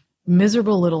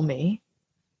 miserable little me.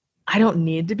 I don't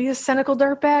need to be a cynical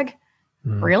dirtbag.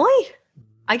 Really?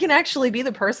 I can actually be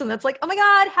the person that's like, oh my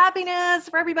God, happiness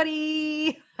for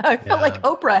everybody. I felt like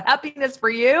Oprah, happiness for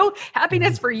you,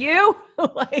 happiness for you,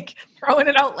 like throwing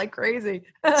it out like crazy.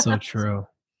 So true.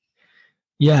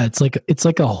 Yeah. It's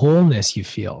like a wholeness you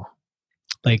feel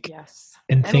like, yes.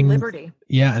 And things, liberty.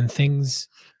 Yeah. And things,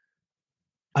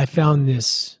 I found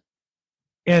this,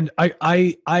 and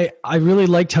I really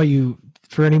liked how you,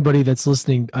 for anybody that's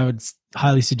listening, I would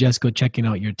highly suggest go checking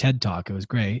out your TED Talk. It was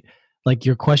great. Like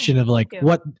your question of like,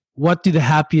 what do the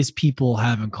happiest people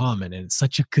have in common? And it's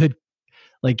such a good,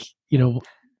 like,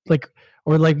 like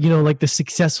the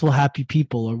successful happy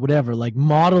people or whatever, like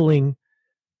modeling,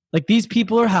 like these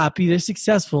people are happy, they're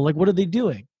successful. Like, what are they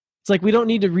doing? It's like, we don't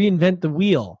need to reinvent the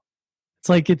wheel. It's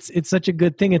like, it's such a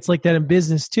good thing. It's like that in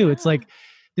business too. It's like,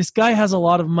 this guy has a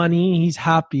lot of money, he's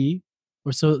happy,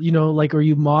 or so, like, or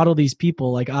you model these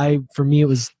people. Like for me, it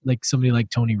was like somebody like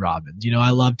Tony Robbins.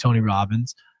 I love Tony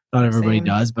Robbins. Not everybody Same.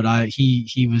 does, but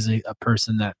he was a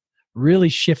person that really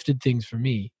shifted things for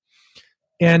me.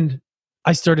 And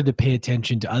I started to pay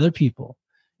attention to other people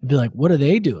and be like, what are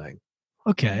they doing?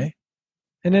 Okay.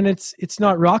 And then it's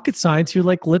not rocket science. You're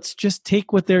like, let's just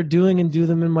take what they're doing and do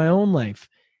them in my own life.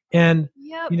 And,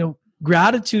 Yep. you know,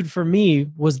 gratitude for me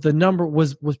was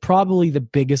was probably the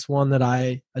biggest one that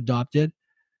I adopted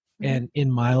and in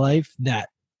my life that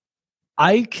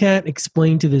I can't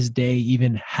explain to this day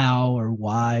even how or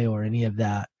why or any of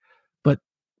that. But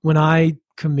when I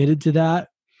committed to that,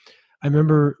 I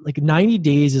remember like 90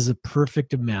 days is a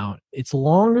perfect amount. It's a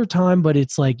longer time, but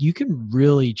it's like you can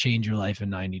really change your life in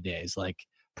 90 days, like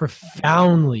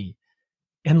profoundly.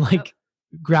 And like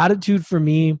gratitude for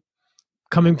me,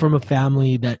 coming from a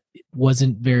family that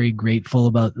wasn't very grateful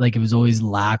about, like it was always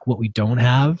lack what we don't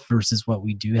have versus what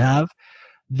we do have,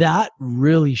 that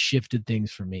really shifted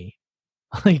things for me.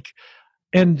 Like,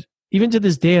 and even to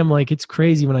this day, I'm like, it's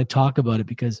crazy when I talk about it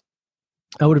because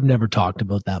I would have never talked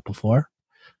about that before.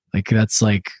 Like, that's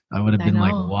like, I would have been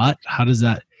like, what? How does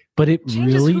that? But it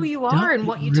changes really who you are and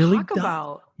what you really talk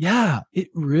about. Yeah, it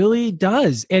really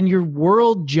does. And your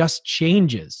world just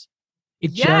changes.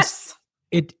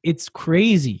 It's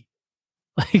crazy.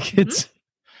 Like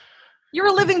you're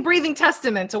a living, breathing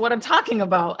testament to what I'm talking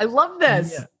about. I love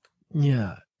this.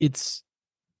 Yeah.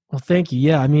 Well, thank you.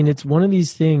 Yeah. I mean, it's one of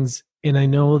these things. And I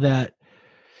know that,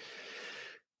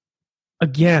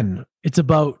 again, it's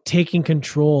about taking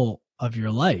control of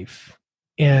your life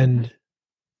and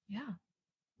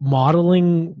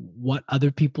modeling what other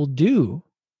people do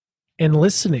and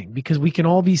listening, because we can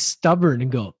all be stubborn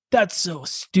and go, that's so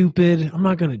stupid. I'm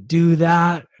not going to do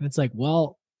that. And it's like,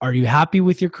 well, are you happy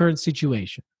with your current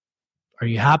situation? Are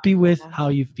you happy with how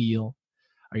you feel?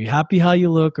 Are you happy how you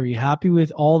look? Are you happy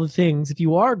with all the things? If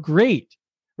you are, great,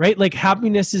 right? Like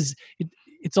happiness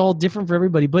it's all different for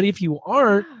everybody. But if you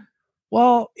aren't,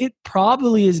 well, it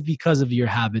probably is because of your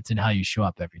habits and how you show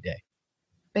up every day.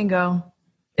 Bingo.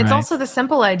 It's also the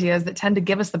simple ideas that tend to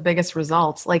give us the biggest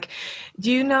results. Like,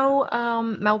 do you know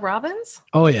Mel Robbins?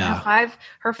 Oh, yeah.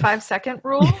 Her 5-second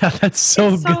rule. Yeah, that's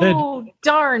so good. So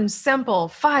darn simple.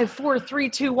 5, 4, 3,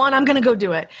 2, 1. I'm going to go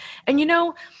do it. And you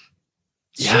know,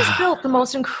 she's built the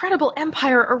most incredible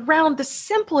empire around the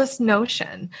simplest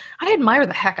notion. I admire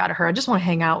the heck out of her. I just want to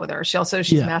hang out with her. She's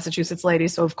a Massachusetts lady,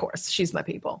 so of course she's my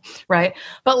people, right?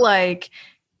 But like,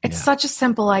 it's such a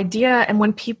simple idea. And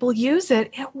when people use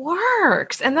it, it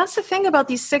works. And that's the thing about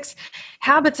these 6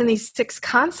 habits and these 6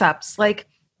 concepts. Like,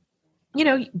 you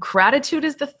know, gratitude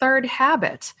is the 3rd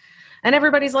habit. And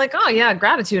everybody's like, oh yeah,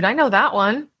 gratitude. I know that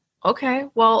one. Okay,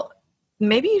 well,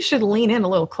 maybe you should lean in a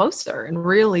little closer and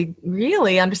really,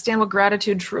 really understand what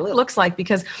gratitude truly looks like.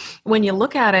 Because when you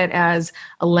look at it as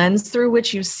a lens through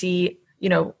which you see,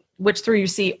 you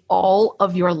see all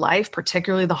of your life,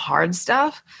 particularly the hard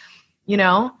stuff, you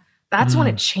know, that's when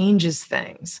it changes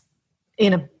things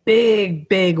in a big,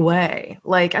 big way.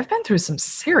 Like, I've been through some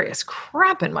serious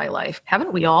crap in my life.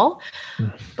 Haven't we all?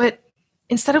 But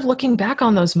instead of looking back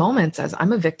on those moments as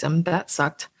I'm a victim, that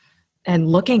sucked, and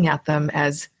looking at them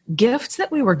as gifts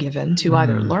that we were given to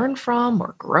either learn from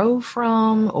or grow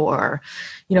from, or,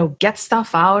 you know, get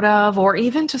stuff out of, or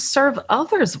even to serve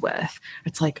others with.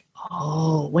 It's like,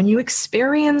 oh, when you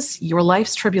experience your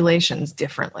life's tribulations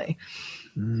differently,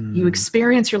 you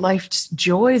experience your life's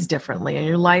joys differently and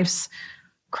your life's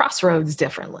crossroads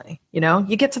differently. You know,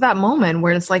 you get to that moment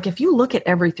where it's like, if you look at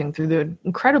everything through the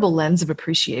incredible lens of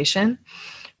appreciation,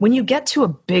 when you get to a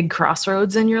big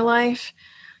crossroads in your life,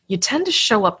 you tend to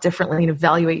show up differently and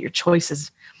evaluate your choices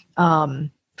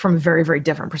from a very, very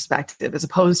different perspective, as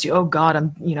opposed to, oh God,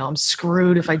 I'm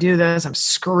screwed if I do this. I'm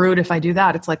screwed if I do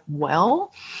that. It's like,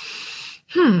 well,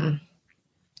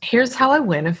 here's how I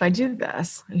win if I do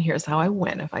this. And here's how I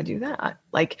win if I do that.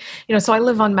 Like, you know, so I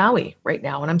live on Maui right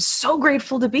now, and I'm so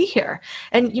grateful to be here.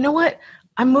 And you know what?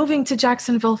 I'm moving to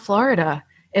Jacksonville, Florida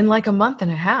in like a month and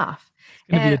a half.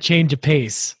 It's going to be a change of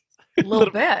pace. A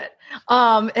little bit.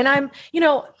 And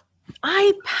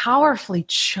I powerfully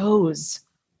chose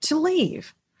to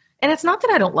leave. And it's not that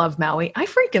I don't love Maui. I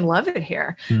freaking love it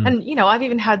here. And, you know, I've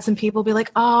even had some people be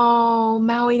like, oh,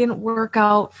 Maui didn't work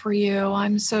out for you.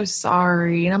 I'm so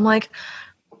sorry. And I'm like,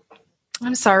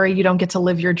 I'm sorry you don't get to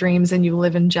live your dreams and you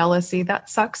live in jealousy. That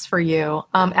sucks for you.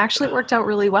 Actually, it worked out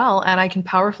really well. And I can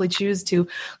powerfully choose to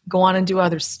go on and do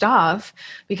other stuff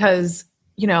because,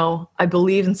 you know, I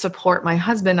believe and support my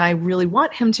husband. I really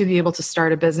want him to be able to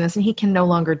start a business, and he can no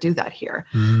longer do that here.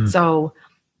 So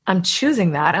I'm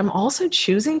choosing that. I'm also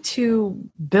choosing to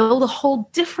build a whole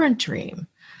different dream,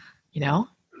 you know?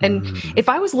 And if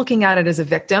I was looking at it as a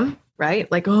victim, right?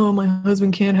 Like, oh, my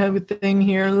husband can't have a thing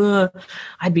here. Ugh.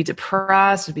 I'd be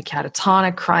depressed. I'd be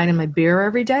catatonic, crying in my beer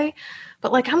every day.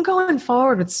 But like, I'm going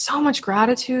forward with so much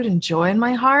gratitude and joy in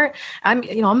my heart.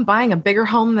 I'm buying a bigger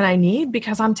home than I need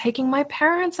because I'm taking my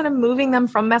parents and I'm moving them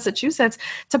from Massachusetts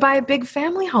to buy a big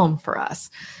family home for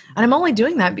us. And I'm only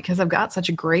doing that because I've got such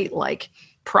a great, like,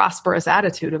 prosperous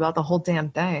attitude about the whole damn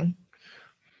thing.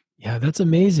 Yeah, that's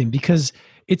amazing, because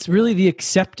it's really the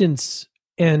acceptance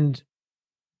and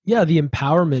the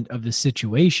empowerment of the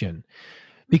situation,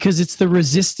 because it's the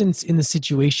resistance in the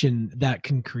situation that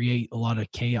can create a lot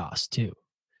of chaos too.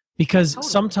 Because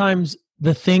sometimes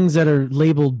the things that are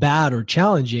labeled bad or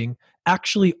challenging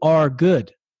actually are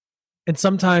good. And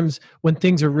sometimes when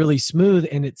things are really smooth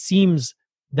and it seems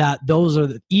that those are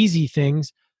the easy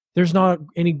things, there's not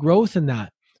any growth in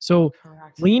that. So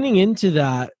leaning into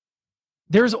that,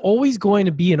 there's always going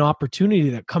to be an opportunity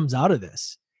that comes out of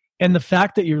this. And the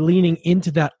fact that you're leaning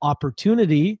into that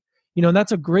opportunity,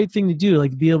 that's a great thing to do.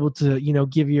 Like, be able to,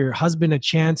 give your husband a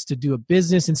chance to do a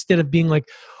business instead of being like,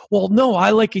 well, no,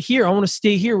 I like it here. I want to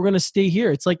stay here. We're going to stay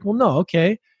here. It's like, well, no,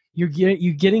 okay. You're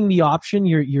getting the option.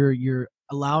 You're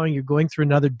going through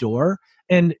another door.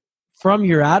 And from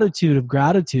your attitude of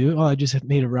gratitude, I just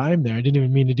made a rhyme there. I didn't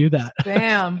even mean to do that.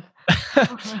 Damn.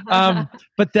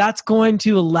 But that's going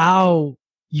to allow,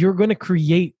 you're going to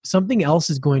create something else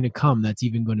is going to come that's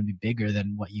even going to be bigger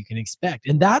than what you can expect.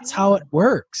 And that's how it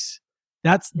works.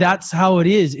 That's how it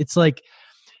is. It's like,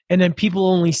 and then people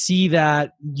only see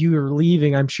that you're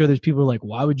leaving. I'm sure there's people like,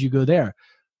 why would you go there?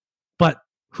 But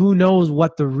who knows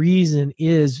what the reason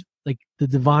is, like the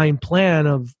divine plan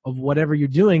of whatever you're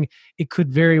doing. It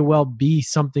could very well be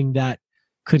something that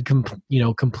could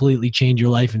completely change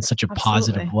your life in such a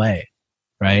positive way.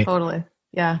 Right? Totally.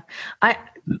 Yeah.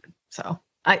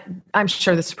 I'm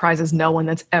sure this surprises no one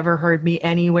that's ever heard me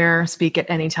anywhere speak at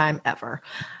any time ever.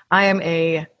 I am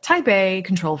a type A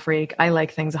control freak. I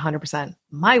like things 100%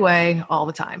 my way all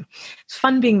the time. It's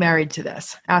fun being married to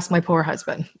this. Ask my poor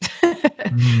husband.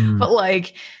 But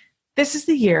like, this is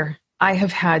the year I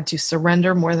have had to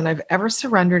surrender more than I've ever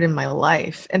surrendered in my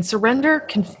life. And surrender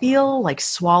can feel like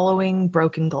swallowing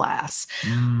broken glass.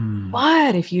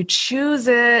 But if you choose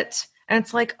it, and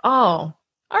it's like, oh,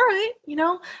 all right,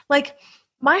 like,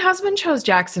 my husband chose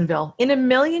Jacksonville. In a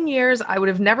million years, I would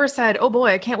have never said, oh boy,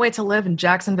 I can't wait to live in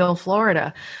Jacksonville,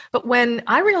 Florida. But when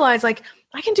I realized, like,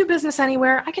 I can do business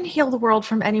anywhere, I can heal the world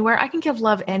from anywhere, I can give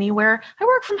love anywhere. I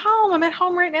work from home. I'm at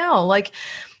home right now. Like,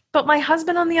 but my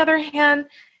husband, on the other hand,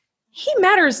 he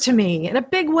matters to me in a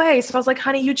big way. So I was like,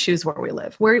 honey, you choose where we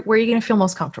live. Where are you going to feel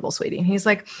most comfortable, sweetie? And he's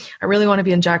like, I really want to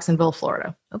be in Jacksonville,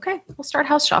 Florida. Okay, we'll start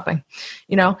house shopping,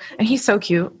 and he's so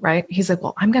cute, right? He's like,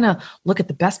 well, I'm going to look at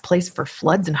the best place for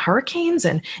floods and hurricanes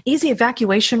and easy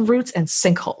evacuation routes and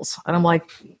sinkholes. And I'm like,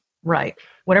 right,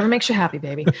 whatever makes you happy,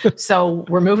 baby. So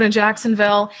we're moving to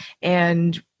Jacksonville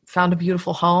and found a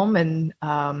beautiful home. And,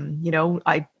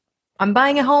 I'm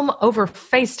buying a home over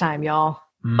FaceTime, y'all.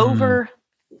 Over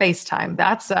FaceTime.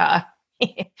 That's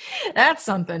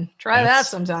something. Try that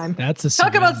sometime.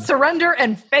 Talk about surrender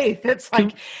and faith. It's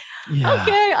like,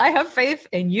 okay, I have faith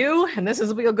in you, and this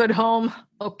will be a good home.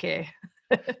 Okay.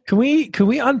 Can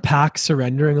we unpack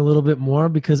surrendering a little bit more?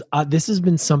 Because this has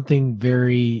been something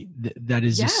that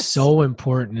is just so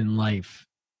important in life.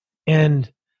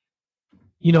 And,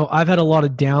 I've had a lot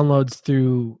of downloads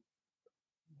through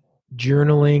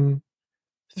journaling,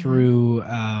 through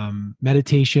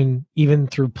meditation, even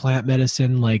through plant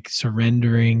medicine. Like,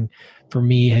 surrendering for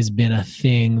me has been a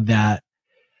thing that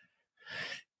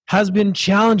has been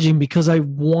challenging, because I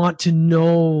want to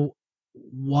know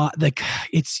what, like,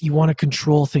 you want to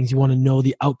control things, you want to know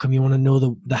the outcome, you want to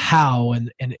know the how,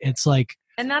 and it's like,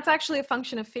 and that's actually a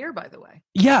function of fear, by the way.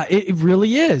 Yeah, it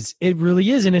really is. It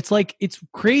really is. And it's like, it's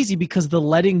crazy, because the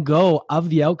letting go of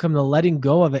the outcome, the letting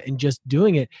go of it and just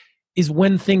doing it is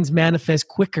when things manifest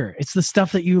quicker. It's the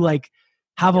stuff that you like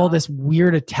have all this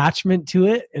weird attachment to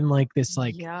it, and like this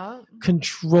like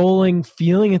controlling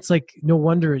feeling. It's like, no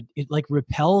wonder it like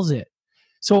repels it.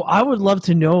 So I would love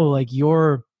to know, like,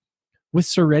 with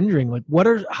surrendering, like,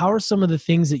 how are some of the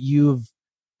things that you've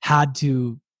had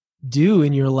to do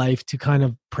in your life to kind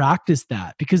of practice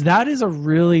that? Because that is a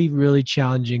really, really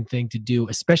challenging thing to do,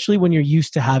 especially when you're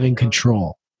used to having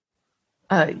control.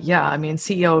 I mean,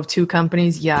 CEO of 2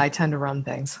 companies. Yeah, I tend to run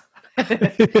things.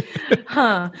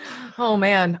 Oh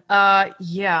man.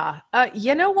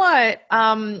 You know what?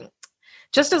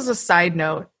 Just as a side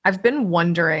note, I've been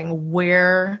wondering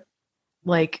where,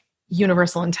 like,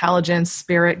 universal intelligence,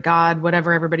 spirit, God,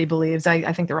 whatever everybody believes.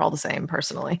 I think they're all the same,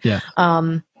 personally. Yeah.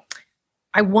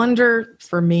 I wonder,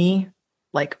 for me,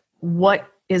 like, what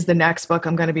is the next book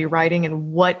I'm going to be writing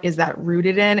and what is that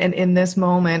rooted in? And in this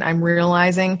moment, I'm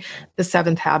realizing the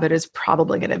seventh habit is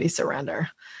probably going to be surrender.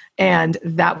 And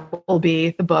that will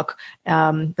be the book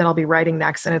that I'll be writing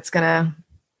next. And it's going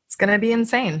to be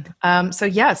insane. So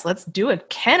yes, let's do it.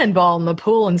 Cannonball in the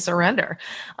pool and surrender.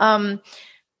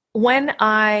 When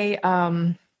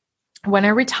I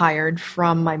retired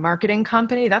from my marketing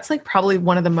company, that's like probably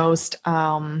one of the most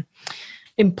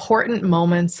important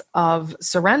moments of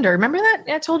surrender. Remember that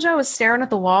I told you I was staring at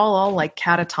the wall all like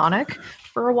catatonic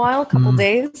for a while, a couple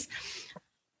days?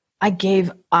 I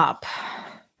gave up.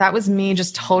 That was me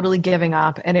just totally giving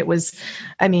up. And it was,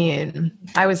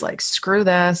 I was like, screw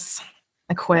this.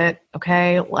 I quit.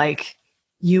 Okay. Like,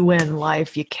 you win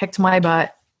life. You kicked my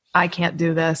butt. I can't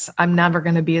do this. I'm never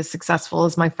going to be as successful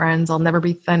as my friends. I'll never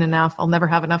be thin enough. I'll never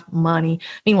have enough money.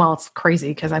 Meanwhile, it's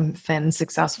crazy because I'm thin,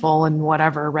 successful, and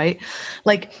whatever, right?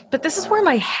 Like, but this is where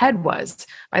my head was.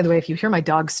 By the way, if you hear my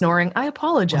dog snoring, I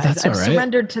apologize. I've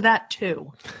surrendered to that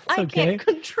too. I can't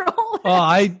control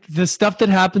it. The stuff that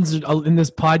happens in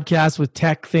this podcast with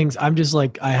tech things, I'm just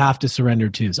like, I have to surrender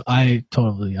to. So I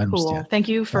totally understand. Cool. Thank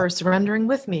you for surrendering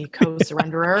with me,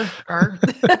 co-surrenderer.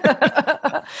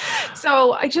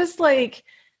 So I just like,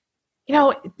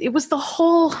 it was the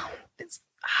whole,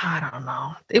 I don't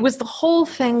know. It was the whole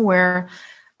thing where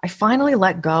I finally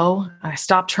let go. I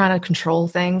stopped trying to control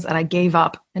things and I gave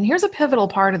up. And here's a pivotal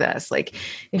part of this. Like,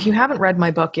 if you haven't read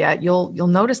my book yet, you'll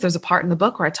notice there's a part in the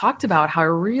book where I talked about how I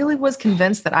really was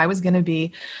convinced that I was going to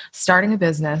be starting a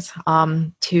business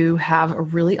to have a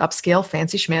really upscale,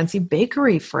 fancy schmancy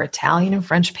bakery for Italian and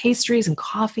French pastries and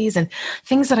coffees and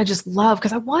things that I just love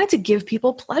because I wanted to give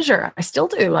people pleasure. I still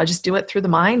do. I just do it through the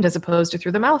mind as opposed to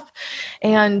through the mouth.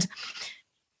 And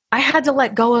I had to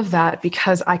let go of that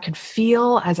because I could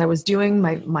feel as I was doing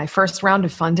my first round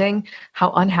of funding,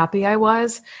 how unhappy I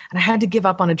was. And I had to give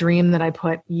up on a dream that I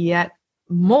put yet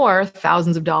more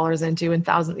thousands of dollars into and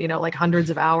like hundreds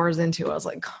of hours into. I was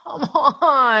like, come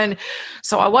on.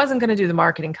 So I wasn't going to do the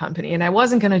marketing company and I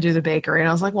wasn't going to do the bakery. And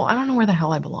I was like, well, I don't know where the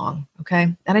hell I belong.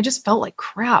 Okay. And I just felt like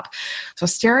crap. So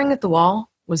staring at the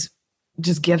wall was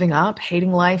just giving up,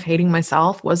 hating life, hating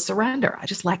myself was surrender. I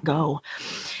just let go.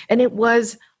 And it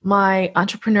was my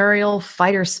entrepreneurial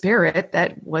fighter spirit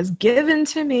that was given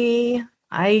to me.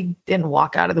 I didn't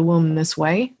walk out of the womb this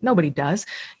way. Nobody does.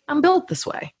 I'm built this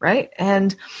way, right?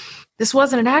 And this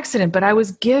wasn't an accident, but I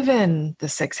was given the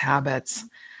 6 habits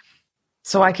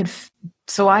so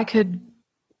I could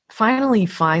finally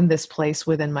find this place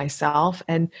within myself.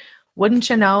 And wouldn't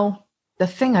you know, the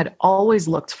thing I'd always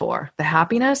looked for, the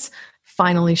happiness,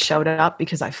 finally showed up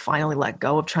because I finally let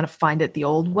go of trying to find it the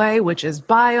old way, which is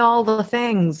buy all the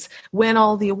things, win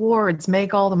all the awards,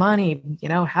 make all the money,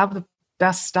 have the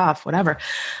best stuff, whatever.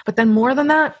 But then more than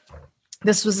that,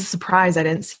 this was a surprise I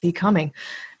didn't see coming.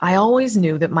 I always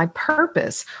knew that my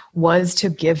purpose was to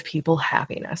give people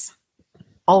happiness.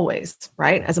 Always,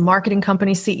 right? As a marketing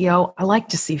company CEO, I like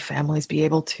to see families be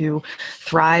able to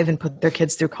thrive and put their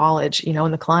kids through college,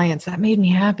 and the clients, that made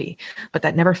me happy. But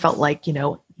that never felt like, in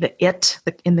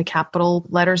the capital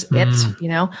letters,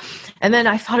 it. And then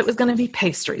I thought it was going to be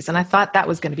pastries. And I thought that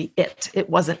was going to be it. It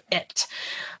wasn't it.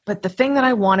 But the thing that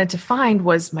I wanted to find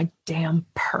was my damn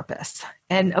purpose.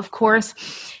 And of course,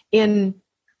 in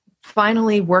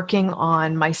finally working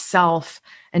on myself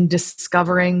and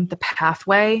discovering the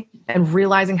pathway and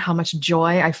realizing how much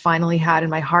joy I finally had in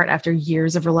my heart after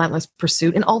years of relentless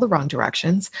pursuit in all the wrong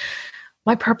directions,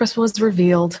 my purpose was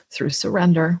revealed through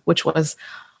surrender, which was,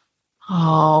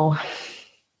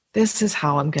 this is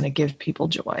how I'm going to give people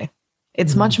joy.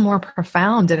 It's much more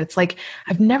profound. And it's like,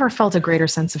 I've never felt a greater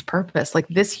sense of purpose. Like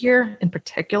this year in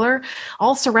particular,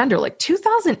 all surrender, like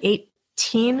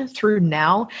 2018 through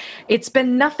now, it's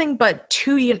been nothing but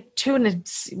 2 years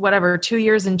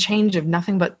and change of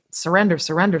nothing but surrender.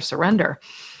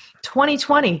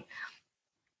 2020.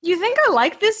 You think I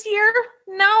like this year?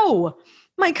 No.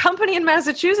 My company in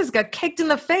Massachusetts got kicked in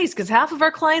the face because half of our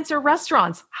clients are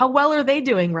restaurants. How well are they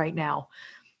doing right now?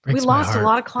 We lost a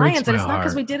lot of clients, and it's not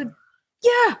because we did it.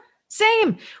 Yeah,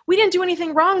 same. We didn't do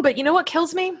anything wrong, but you know what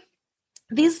kills me?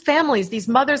 These families, these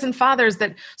mothers and fathers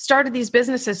that started these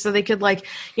businesses so they could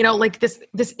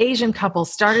this Asian couple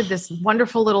started this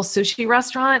wonderful little sushi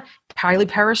restaurant, highly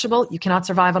perishable. You cannot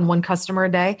survive on one customer a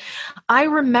day. I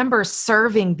remember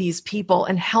serving these people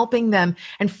and helping them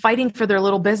and fighting for their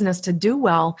little business to do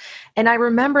well. And I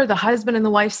remember the husband and the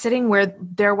wife sitting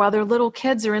while their little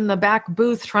kids are in the back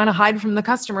booth trying to hide from the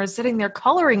customers, sitting there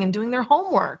coloring and doing their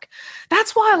homework.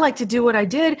 That's why I like to do what I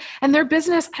did. And their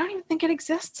business, I don't even think it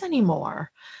exists anymore.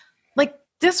 Like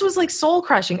This was like soul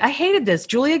crushing. I hated this.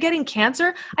 Julia getting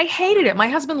cancer. I hated it. My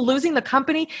husband losing the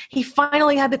company. He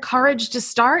finally had the courage to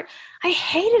start. I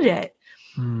hated it.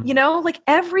 You know, like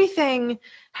everything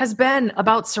has been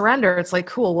about surrender. It's like,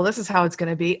 cool, well, this is how it's going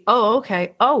to be. Oh,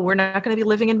 okay. Oh, we're not going to be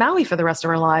living in Maui for the rest of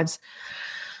our lives.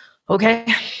 Okay.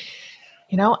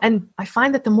 You know, and I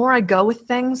find that the more I go with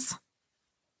things,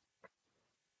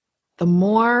 the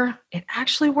more it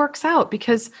actually works out,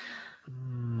 because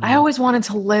I always wanted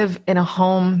to live in a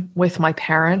home with my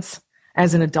parents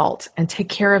as an adult and take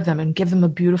care of them and give them a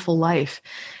beautiful life.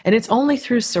 And it's only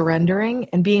through surrendering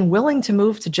and being willing to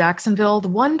move to Jacksonville, the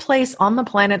one place on the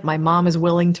planet my mom is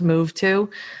willing to move to.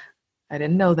 I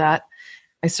didn't know that.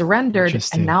 I surrendered,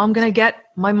 and now I'm going to get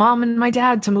my mom and my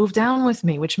dad to move down with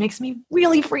me, which makes me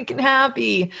really freaking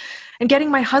happy. And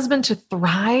getting my husband to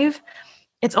thrive,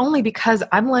 it's only because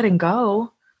I'm letting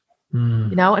go,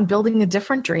 you know, and building a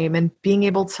different dream and being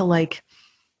able to, like,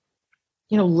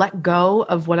 you know, let go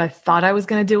of what I thought I was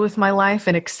going to do with my life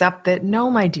and accept that,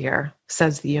 no, my dear,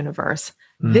 says the universe,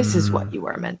 this is what you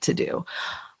are meant to do.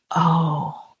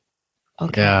 Oh,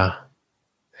 okay. Yeah.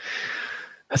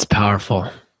 That's powerful.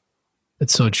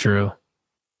 It's so true.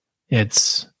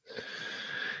 It's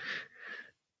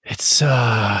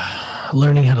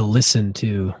learning how to listen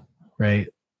to, right?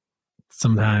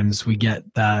 Sometimes we get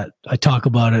that, I talk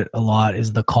about it a lot,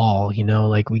 is the call, you know,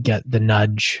 like we get the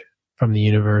nudge from the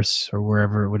universe or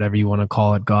wherever, whatever you want to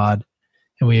call it, God,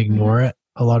 and we ignore it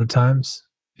a lot of times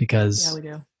because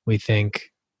we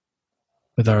think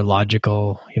with our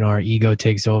logical, you know, our ego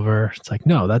takes over. It's like,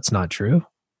 no, that's not true.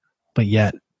 But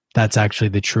yet that's actually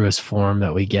the truest form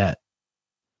that we get,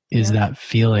 is that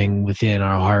feeling within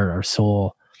our heart, our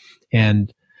soul.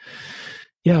 And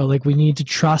yeah, like we need to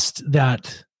trust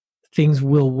that things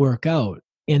will work out,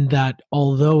 and that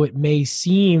although it may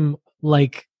seem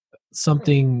like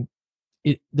something,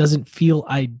 it doesn't feel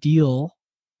ideal,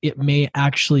 it may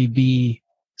actually be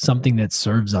something that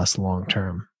serves us long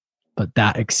term. But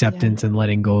that acceptance and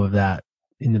letting go of that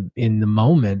in the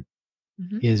moment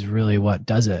is really what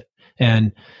does it.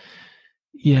 And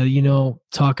yeah, you know,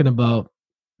 talking about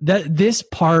that, this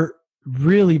part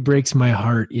really breaks my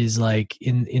heart, is like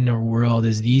in our world,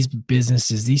 is these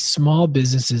businesses, these small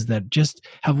businesses that just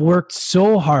have worked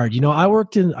so hard. You know,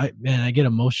 I get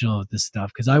emotional with this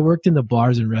stuff because I worked in the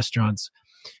bars and restaurants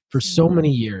for so many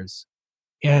years,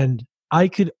 and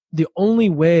the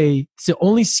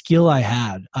only skill I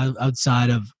had outside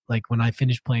of, like, when I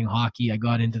finished playing hockey, I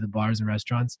got into the bars and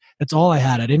restaurants. That's all I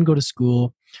had. I didn't go to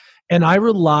school. And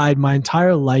my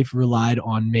entire life relied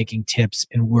on making tips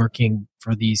and working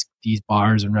for these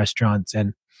bars and restaurants.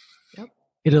 And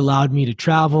it allowed me to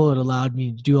travel. It allowed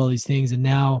me to do all these things. And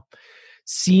now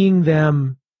seeing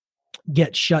them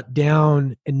get shut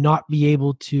down and not be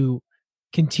able to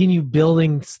continue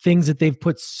building things that they've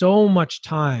put so much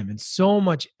time and so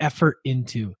much effort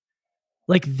into,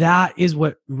 like, that is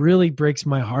what really breaks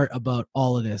my heart about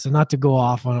all of this. And not to go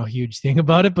off on a huge thing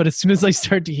about it, but as soon as I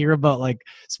start to hear about like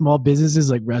small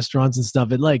businesses like restaurants and stuff,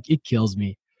 it kills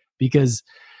me, because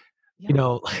you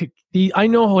know, like I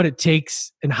know what it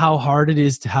takes and how hard it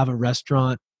is to have a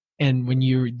restaurant. And when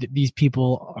these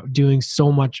people are doing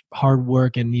so much hard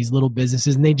work and these little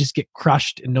businesses, and they just get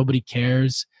crushed and nobody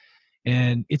cares.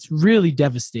 And it's really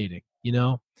devastating, you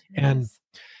know? Yes. And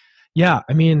yeah,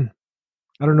 I mean,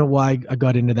 I don't know why I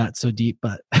got into that so deep,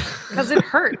 but because it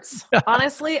hurts.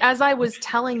 Honestly, as I was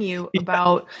telling you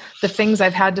about the things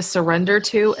I've had to surrender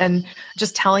to, and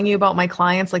just telling you about my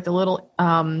clients, like the little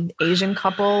Asian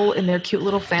couple and their cute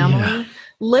little family,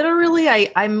 literally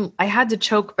I had to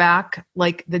choke back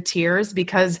like the tears,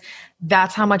 because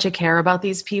that's how much I care about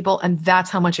these people. And that's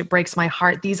how much it breaks my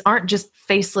heart. These aren't just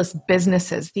faceless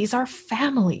businesses. These are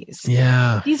families.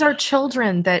 Yeah. These are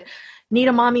children that need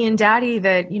a mommy and daddy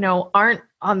that, you know, aren't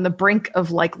on the brink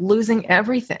of like losing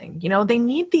everything. You know, they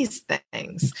need these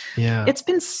things. Yeah. It's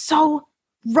been so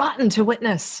rotten to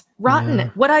witness. Rotten. Yeah.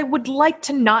 What I would like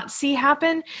to not see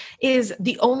happen is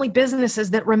the only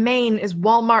businesses that remain is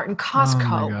Walmart and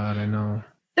Costco. Oh my God, I know.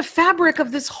 The fabric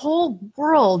of this whole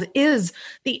world is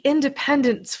the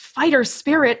independence fighter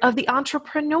spirit of the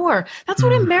entrepreneur. That's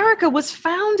what America was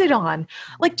founded on.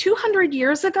 Like 200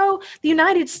 years ago, the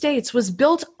United States was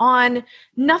built on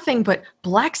nothing but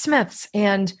blacksmiths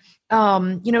and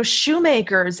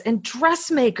shoemakers and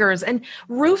dressmakers and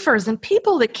roofers and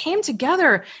people that came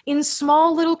together in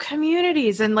small little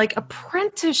communities and like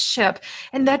apprenticeship,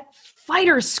 and that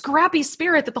fighter, scrappy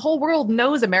spirit that the whole world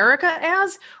knows America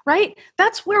as, right?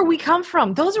 That's where we come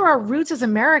from. Those are our roots as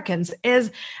Americans,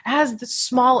 as the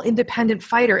small independent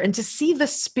fighter. And to see the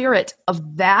spirit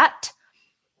of that,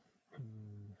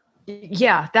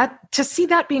 Yeah, that to see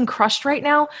that being crushed right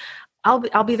now,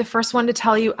 I'll be the first one to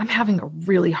tell you I'm having a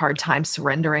really hard time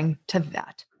surrendering to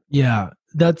that. Yeah,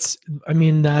 that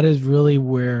is really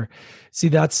where, see,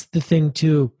 that's the thing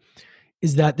too,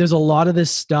 is that there's a lot of this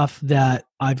stuff that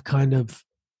I've kind of,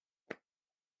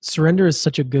 surrender is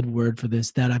such a good word for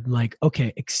this, that I'm like,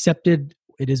 okay, accepted,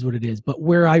 it is what it is. But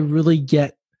where I really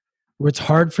get, where it's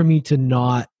hard for me to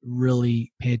not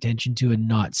really pay attention to and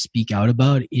not speak out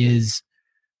about, is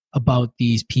about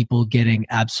these people getting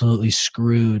absolutely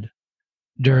screwed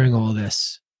during all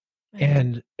this.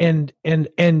 And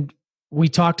we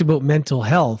talked about mental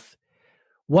health.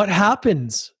 What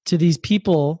happens to these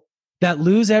people that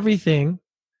lose everything?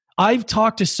 I've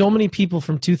talked to so many people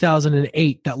from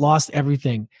 2008 that lost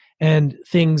everything, and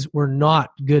things were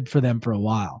not good for them for a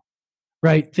while,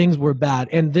 right? Things were bad.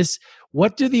 And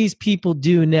what do these people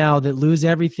do now that lose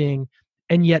everything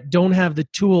and yet don't have the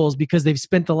tools because they've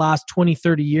spent the last 20,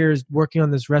 30 years working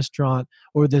on this restaurant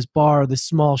or this bar or this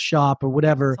small shop or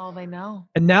whatever? That's all they know.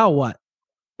 And now what?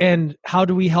 And how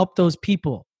do we help those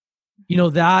people?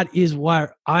 That is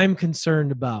what I'm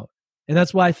concerned about. And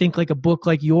that's why I think like a book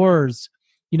like yours,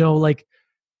 like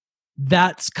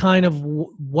that's kind of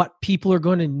what people are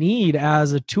going to need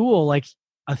as a tool, like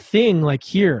a thing, like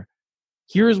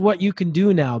here's what you can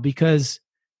do now, because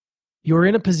you're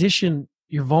in a position,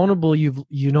 you're vulnerable,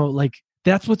 like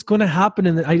that's what's going to happen.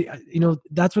 And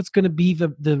that's what's going to be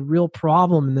the real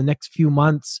problem in the next few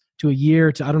months to a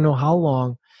year to, I don't know how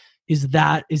long, is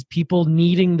people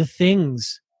needing the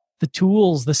things, the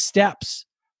tools, the steps,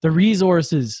 the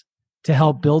resources to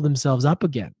help build themselves up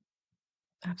again.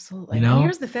 Absolutely. And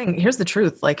here's the thing. Here's the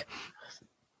truth. Like,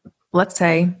 let's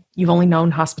say you've only known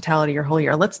hospitality your whole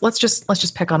year. Let's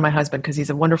just pick on my husband, because he's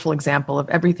a wonderful example of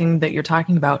everything that you're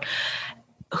talking about,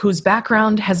 whose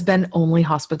background has been only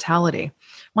hospitality.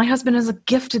 My husband is a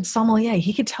gifted sommelier.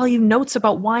 He could tell you notes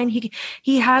about wine.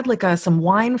 He had like some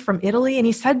wine from Italy, and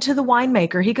he said to the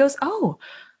winemaker, he goes, "Oh,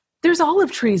 there's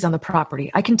olive trees on the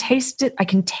property. I can taste it. I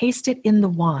can taste it in the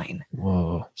wine."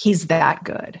 Whoa. He's that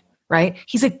good, right?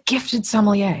 He's a gifted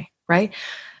sommelier, right?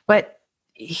 But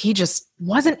he just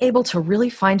wasn't able to really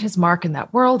find his mark in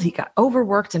that world. He got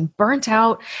overworked and burnt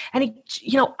out. And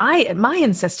at my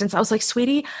insistence, I was like,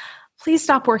 "Sweetie, please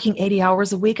stop working 80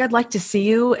 hours a week. I'd like to see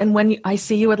you. And when I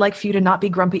see you, I'd like for you to not be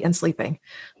grumpy and sleeping.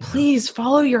 Please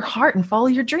follow your heart and follow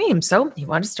your dreams." So he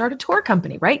wanted to start a tour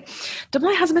company, right? Did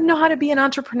my husband know how to be an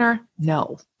entrepreneur?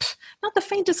 No, not the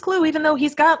faintest clue, even though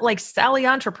he's got like Sally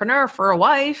Entrepreneur for a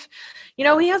wife. He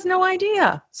has no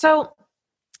idea. So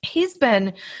he's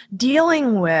been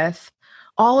dealing with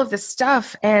all of this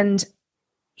stuff. And,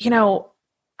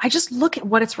 I just look at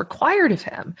what it's required of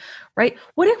him, right?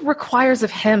 What it requires of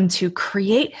him to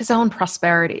create his own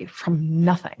prosperity from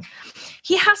nothing.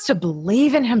 He has to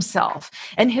believe in himself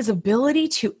and his ability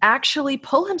to actually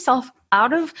pull himself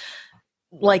out of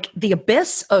like the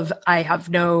abyss of, I have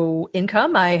no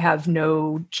income, I have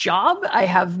no job, I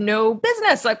have no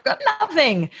business, I've got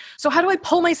nothing. So how do I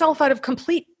pull myself out of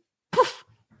complete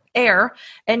air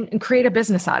and create a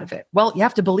business out of it? Well, you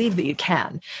have to believe that you can.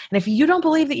 And if you don't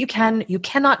believe that you can, you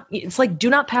cannot. It's like, do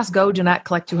not pass go, do not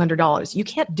collect $200. You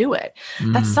can't do it.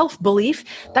 That self-belief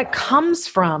that comes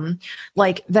from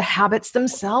like the habits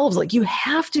themselves. Like, you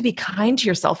have to be kind to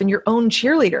yourself and your own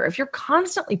cheerleader. If you're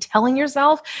constantly telling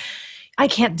yourself, "I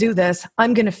can't do this,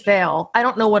 I'm going to fail, I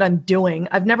don't know what I'm doing,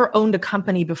 I've never owned a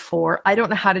company before, I don't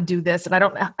know how to do this, and I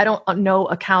don't know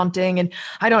accounting, and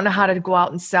I don't know how to go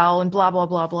out and sell, and blah, blah,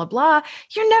 blah, blah, blah,"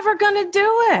 you're never going to do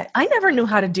it. I never knew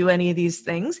how to do any of these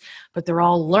things, but they're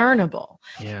all learnable.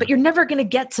 Yeah. But you're never going to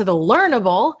get to the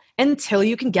learnable until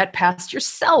you can get past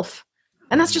yourself.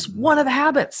 And that's just one of the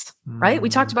habits, right? We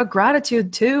talked about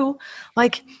gratitude too.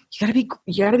 Like, you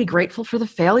gotta be grateful for the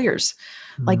failures.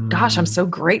 Like, gosh, I'm so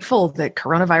grateful that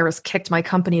coronavirus kicked my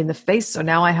company in the face. So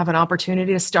now I have an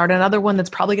opportunity to start another one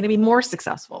that's probably going to be more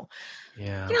successful.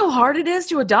 Yeah. You know how hard it is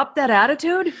to adopt that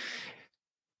attitude?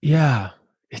 Yeah.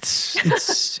 It's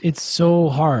so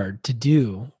hard to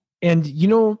do. And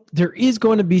there is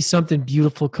going to be something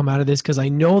beautiful come out of this, because I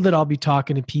know that I'll be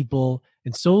talking to people,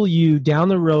 and so will you, down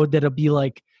the road, that'll be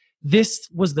like, this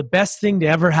was the best thing to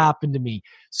ever happen to me.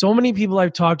 So many people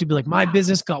I've talked to be like, my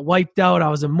business got wiped out. I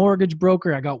was a mortgage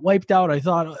broker. I got wiped out. I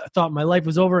thought my life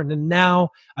was over. And then now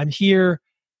I'm here,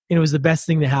 and it was the best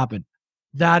thing to happen.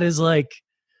 That is like,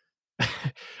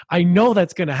 I know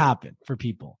that's going to happen for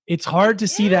people. It's hard to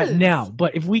see that now,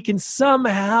 but if we can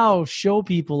somehow show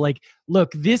people like,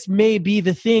 look, this may be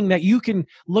the thing that you can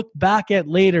look back at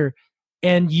later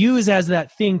and use as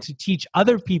that thing to teach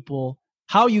other people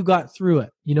how you got through it.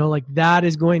 Like, that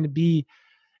is going to be,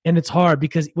 and it's hard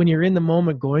because when you're in the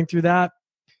moment going through that,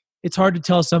 it's hard to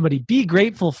tell somebody, be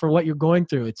grateful for what you're going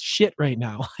through. It's shit right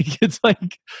now. Like, it's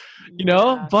like,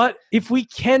 Yeah. but if we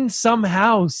can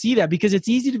somehow see that, because it's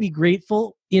easy to be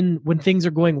grateful when things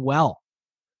are going well.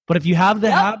 But if you have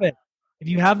the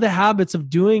habits of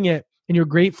doing it and you're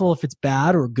grateful if it's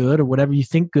bad or good or whatever you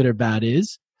think good or bad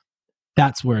is,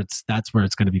 that's where it's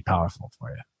going to be powerful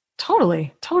for you.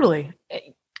 Totally.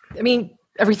 I mean,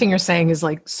 everything you're saying is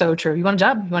like so true. You want a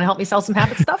job? You want to help me sell some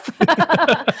habit stuff?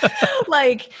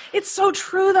 Like, it's so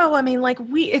true though. I mean, like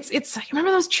it's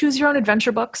remember those choose your own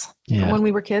adventure books from when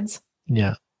we were kids?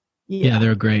 Yeah,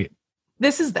 they're great.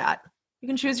 This is that. You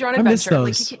can choose your own I miss adventure.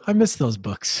 those. I miss those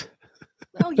books.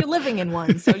 Well, you're living in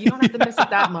one, so you don't have to miss it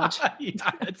that much.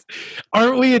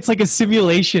 Aren't we? It's like a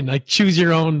simulation, like choose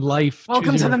your own life.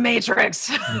 Welcome to the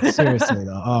Matrix. Seriously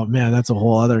though. Oh man, that's a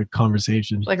whole other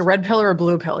conversation. Like a red pill or a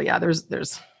blue pill. Yeah, there's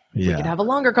we could have a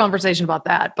longer conversation about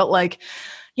that. But like,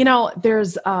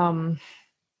 there's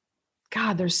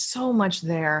there's so much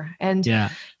there. And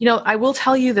I will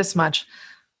tell you this much.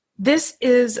 This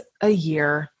is a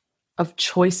year of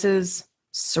choices,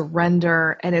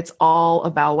 surrender, and it's all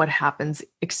about what happens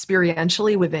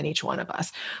experientially within each one of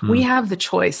us. We have the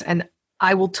choice, and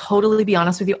I will totally be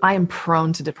honest with you, I am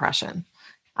prone to depression.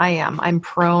 I'm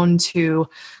prone to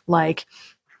like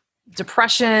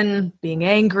depression, being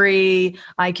angry.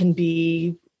 I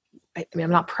mean,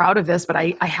 I'm not proud of this, but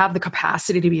I have the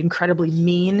capacity to be incredibly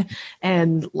mean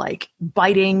and like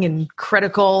biting and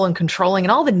critical and controlling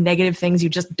and all the negative things you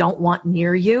just don't want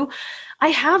near you. I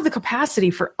have the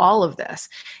capacity for all of this.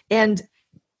 And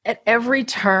at every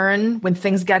turn when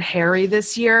things got hairy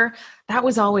this year, that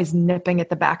was always nipping at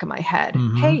the back of my head.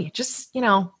 Mm-hmm. Hey, just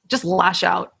lash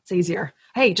out. It's easier.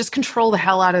 Hey, just control the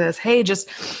hell out of this. Hey, just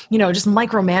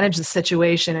micromanage the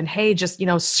situation. And hey, just,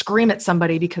 scream at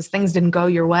somebody because things didn't go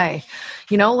your way.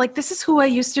 Like, this is who I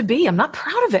used to be. I'm not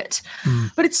proud of it,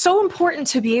 but it's so important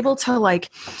to be able to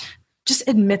like, just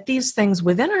admit these things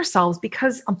within ourselves,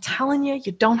 because I'm telling you,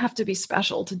 you don't have to be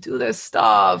special to do this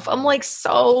stuff. I'm like,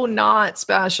 so not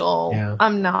special. Yeah.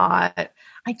 I'm not.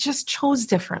 I just chose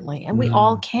differently, and we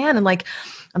all can. And like,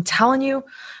 I'm telling you,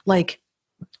 like,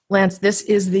 Lance, this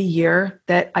is the year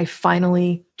that I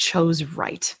finally chose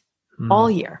right. All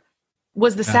year.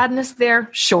 Was the sadness there?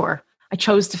 Sure. I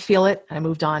chose to feel it and I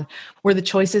moved on. Were the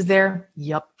choices there?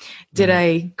 Yep. Did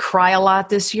I cry a lot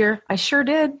this year? I sure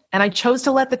did. And I chose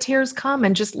to let the tears come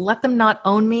and just let them not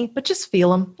own me, but just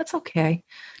feel them. That's okay.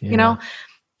 Yeah.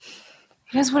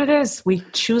 It is what it is. We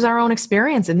choose our own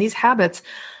experience, and these habits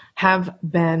have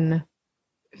been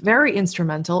very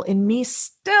instrumental in me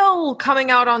still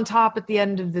coming out on top at the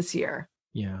end of this year.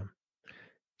 Yeah.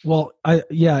 Well,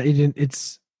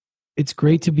 it's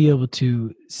great to be able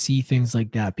to see things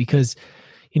like that, because,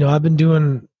 I've been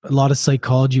doing a lot of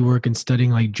psychology work and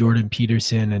studying like Jordan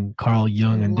Peterson and Carl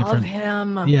Jung and Love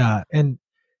him. Yeah. And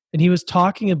he was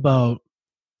talking about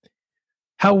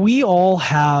how we all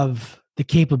have the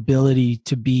capability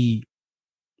to be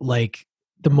like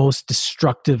the most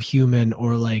destructive human,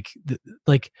 or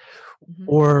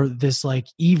or this like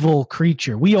evil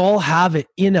creature. We all have it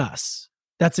in us.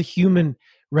 That's a human,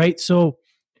 right? So,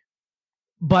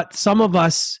 but some of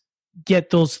us get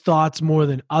those thoughts more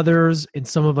than others, and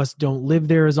some of us don't live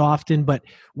there as often, but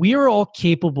we are all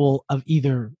capable of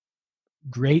either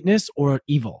greatness or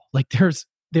evil. Like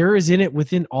there is in it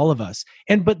within all of us.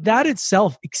 But that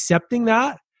itself, accepting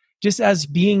that just as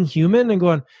being human and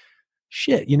going,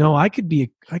 shit, I can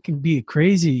be a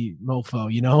crazy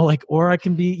mofo, or I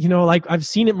can be, like I've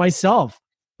seen it myself,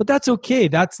 but that's okay.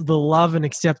 That's the love and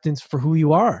acceptance for who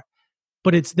you are.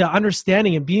 But it's the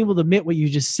understanding and being able to admit what you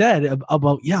just said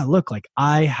about, look, like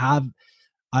and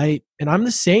I'm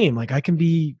the same. Like, I can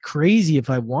be crazy if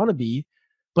I want to be,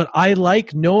 but I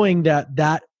like knowing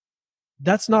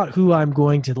that's not who I'm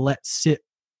going to let sit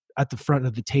at the front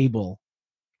of the table.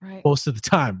 Right. Most of the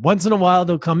time. Once in a while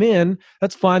they'll come in.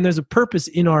 That's fine. There's a purpose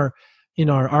in our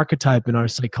archetype, in our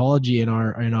psychology, in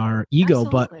our ego.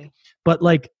 Absolutely. But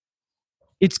like,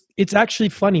 it's actually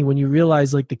funny when you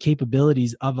realize like the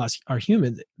capabilities of us are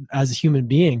humans as a human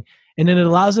being, and then it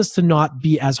allows us to not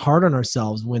be as hard on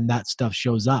ourselves when that stuff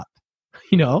shows up.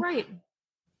 Right.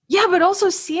 Yeah, but also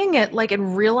seeing it like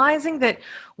and realizing that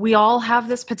we all have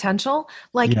this potential.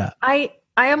 Like I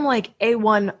am like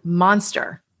A1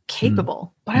 monster.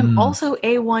 Capable, but I'm also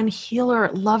A1 healer,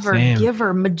 lover,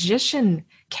 giver, magician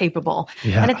capable.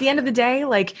 Yeah. And at the end of the day,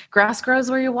 like, grass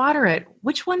grows where you water it.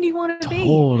 Which one do you want to be?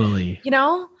 Totally.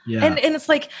 Yeah. And it's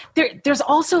like there's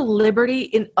also liberty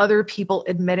in other people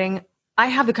admitting I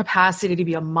have the capacity to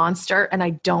be a monster and I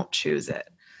don't choose it.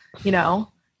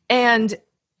 And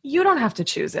You don't have to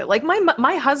choose it. Like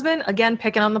my husband, again,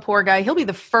 picking on the poor guy, he'll be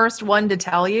the first one to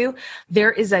tell you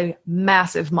there is a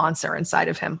massive monster inside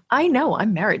of him. I know,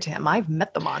 I'm married to him. I've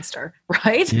met the monster,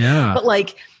 right? Yeah. But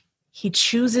like, he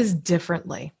chooses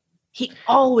differently. He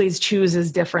always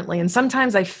chooses differently. And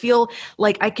sometimes I feel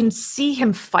like I can see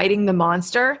him fighting the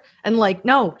monster and like,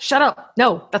 no, shut up.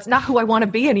 No, that's not who I want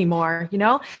to be anymore, you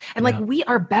know? And like, we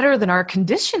are better than our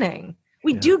conditioning.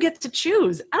 We do get to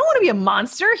choose. I don't want to be a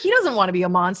monster. He doesn't want to be a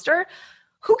monster.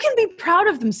 Who can be proud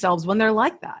of themselves when they're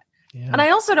like that? Yeah. And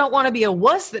I also don't want to be a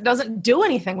wuss that doesn't do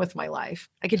anything with my life.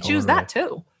 I could choose that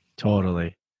too.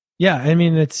 Totally. Yeah. I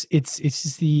mean, it's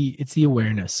just the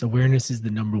awareness. Awareness is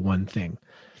the number one thing.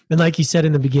 And like you said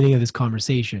in the beginning of this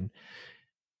conversation,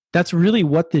 that's really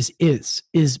what this is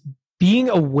being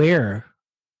aware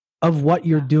of what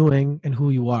you're doing and who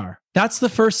you are. That's the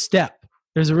first step.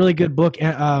 There's a really good book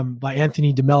by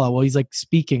Anthony DeMello. Well, he's like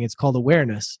speaking. It's called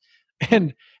Awareness,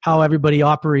 and how everybody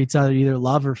operates out of either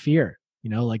love or fear. You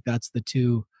know, like that's the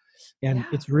two. And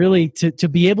it's really to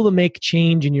be able to make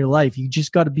change in your life, you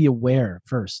just got to be aware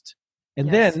first. And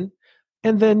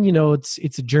then, you know, it's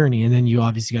a journey. And then you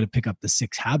obviously got to pick up the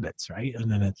 6 habits, right?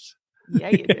 And then it's. Yeah,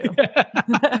 you do.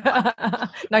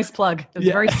 Nice plug. It's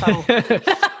very subtle.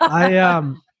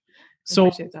 So,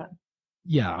 appreciate that.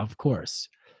 Yeah, of course.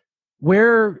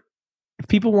 Where, if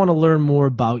people want to learn more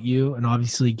about you and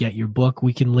obviously get your book,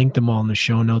 we can link them all in the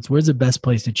show notes. Where's the best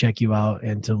place to check you out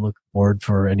and to look forward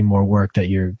for any more work that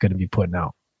you're going to be putting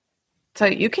out? So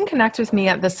you can connect with me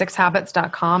at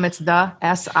the6habits.com. It's the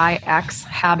SIX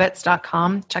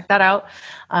habits.com. Check that out.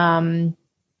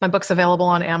 My book's available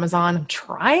on Amazon. I'm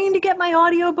trying to get my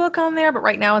audiobook on there, but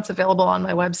right now it's available on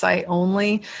my website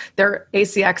only. Their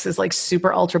ACX is like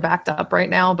super ultra backed up right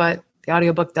now, but the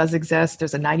audiobook does exist.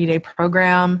 There's a 90-day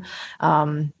program.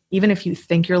 Even if you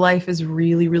think your life is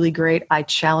really, really great, I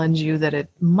challenge you that it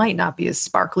might not be as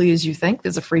sparkly as you think.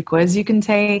 There's a free quiz you can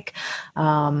take.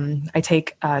 I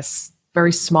take a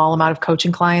very small amount of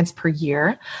coaching clients per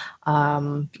year.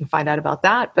 You can find out about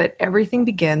that. But everything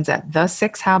begins at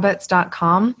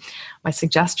the6habits.com. My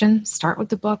suggestion, start with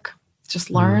the book. Just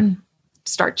learn.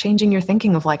 Start changing your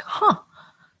thinking of like,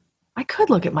 I could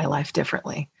look at my life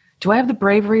differently. Do I have the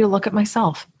bravery to look at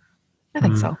myself? I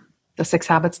think so.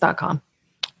 The6habits.com.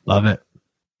 Love it.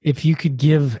 If you could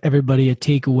give everybody a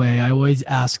takeaway, I always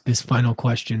ask this final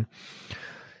question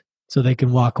so they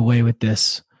can walk away with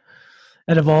this.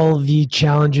 Out of all the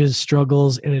challenges,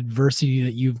 struggles, and adversity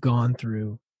that you've gone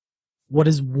through, what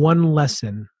is one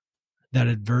lesson that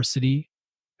adversity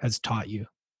has taught you?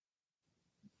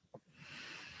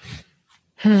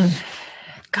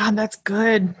 God, that's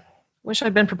good. Wish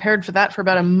I'd been prepared for that for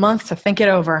about a month to think it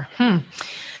over.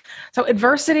 So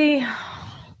adversity,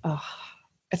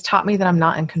 it's taught me that I'm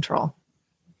not in control.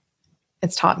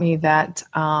 It's taught me that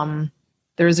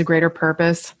there is a greater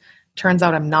purpose. Turns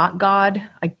out I'm not God.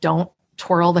 I don't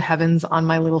twirl the heavens on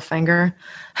my little finger.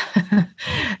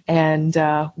 And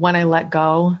when I let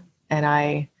go and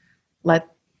I let,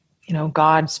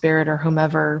 God, spirit, or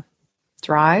whomever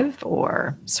drive,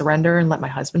 or surrender and let my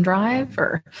husband drive,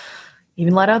 or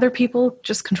even let other people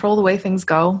just control the way things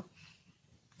go.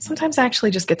 Sometimes I actually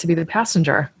just get to be the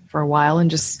passenger for a while and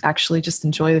just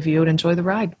enjoy the view and enjoy the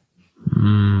ride.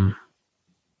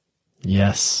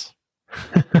 Yes.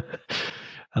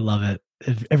 I love it.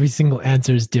 Every single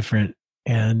answer is different.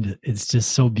 And it's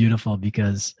just so beautiful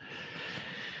because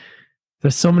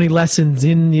there's so many lessons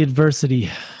in the adversity,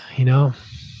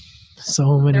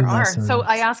 so many lessons. So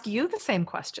I ask you the same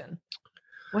question.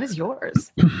 What is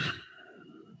yours?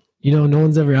 No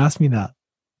one's ever asked me that.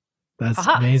 That's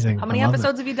amazing. How many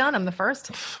episodes have you done? I'm the first.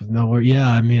 No,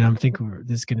 I'm thinking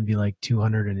this is going to be like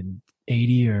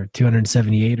 280 or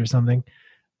 278 or something.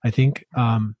 I think.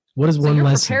 What is one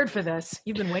lesson? Prepared for this?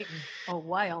 You've been waiting a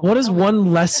while. What is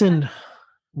one lesson?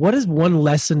 What is one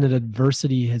lesson that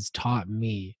adversity has taught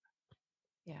me?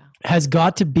 Yeah, has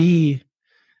got to be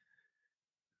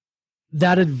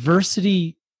that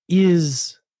adversity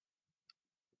is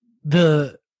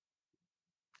the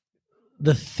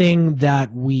thing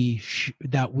that we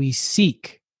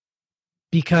seek,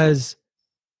 because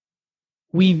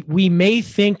we may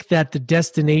think that the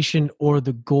destination or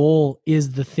the goal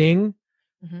is the thing,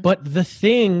 but the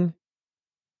thing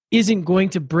isn't going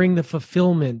to bring the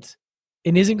fulfillment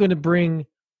and isn't going to bring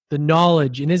the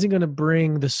knowledge and isn't going to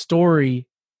bring the story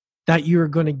that you're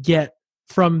going to get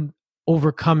from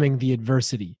overcoming the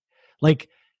adversity. Like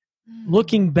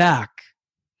looking back,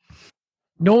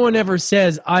 no one ever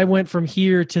says, I went from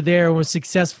here to there and was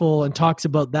successful and talks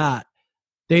about that.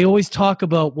 They always talk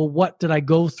about, well, what did I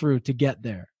go through to get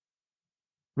there?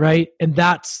 right? And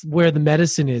that's where the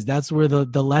medicine is. That's where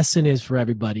the lesson is for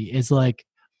everybody. Is like,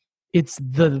 it's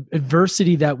the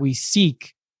adversity that we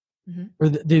seek, or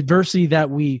the adversity that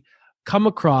we come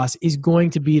across is going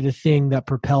to be the thing that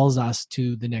propels us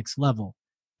to the next level.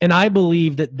 And I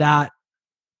believe that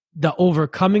the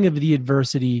overcoming of the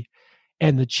adversity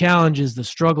and the challenges, the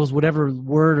struggles, whatever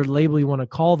word or label you want to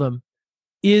call them,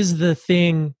 is the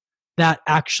thing that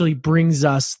actually brings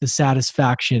us the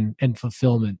satisfaction and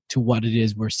fulfillment to what it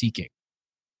is we're seeking.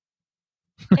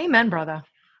 Amen, brother.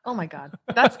 Oh my God.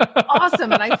 That's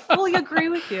awesome. And I fully agree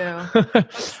with you.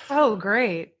 That's so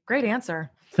great. Great answer.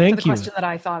 Thank to the you. question that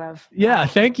I thought of. Yeah,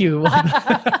 thank you.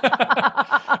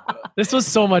 This was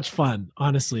so much fun,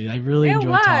 honestly. I really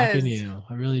enjoyed talking to you.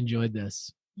 I really enjoyed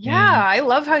this. Yeah, I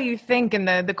love how you think and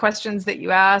the questions that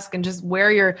you ask and just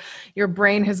where your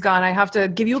brain has gone. I have to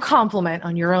give you a compliment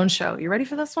on your own show. You ready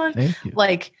for this one? Thank you.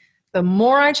 Like, the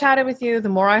more I chatted with you, the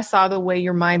more I saw the way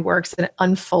your mind works, and it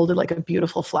unfolded like a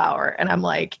beautiful flower. And I'm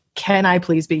like, can I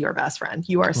please be your best friend?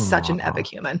 You are such an epic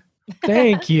human.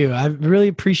 Thank you. I really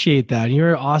appreciate that.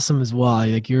 You're awesome as well.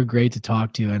 Like, you're great to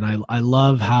talk to. And I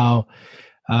love how,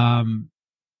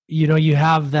 you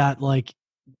have that, like,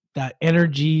 that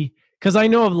energy. Cause I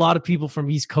know a lot of people from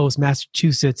East Coast,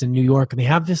 Massachusetts and New York, and they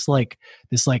have this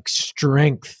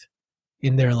strength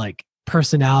in their like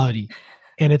personality.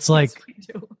 And it's like,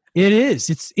 it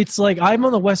is. It's like, I'm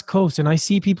on the West Coast and I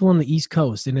see people on the East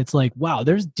Coast, and it's like, wow,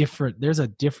 there's a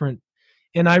different,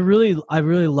 and I really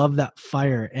love that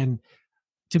fire. And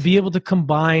to be able to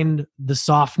combine the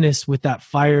softness with that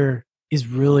fire is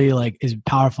really is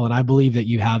powerful. And I believe that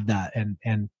you have that, and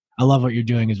I love what you're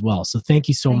doing as well. So thank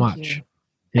you so much.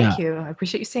 Thank you. I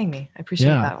appreciate you seeing me. I appreciate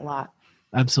that a lot.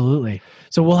 Absolutely.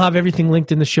 So we'll have everything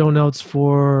linked in the show notes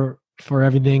for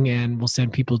everything, and we'll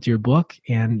send people to your book.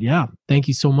 And thank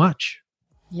you so much.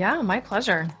 Yeah, my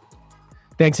pleasure.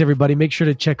 Thanks, everybody. Make sure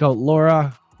to check out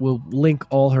Laura. We'll link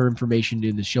all her information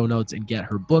in the show notes and get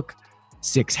her book,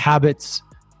 6 Habits.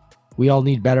 We all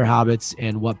need better habits,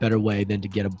 and what better way than to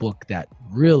get a book that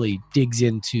really digs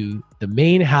into the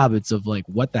main habits of like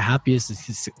what the happiest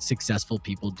successful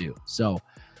people do. So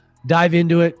dive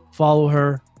into it, follow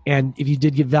her. And if you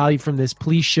did get value from this,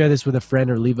 please share this with a friend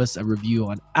or leave us a review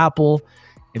on Apple,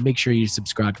 and make sure you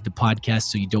subscribe to the podcast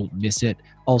so you don't miss it.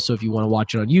 Also, if you want to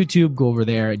watch it on YouTube, go over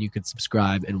there and you can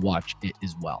subscribe and watch it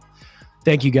as well.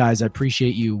 Thank you guys. I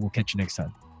appreciate you. We'll catch you next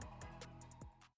time.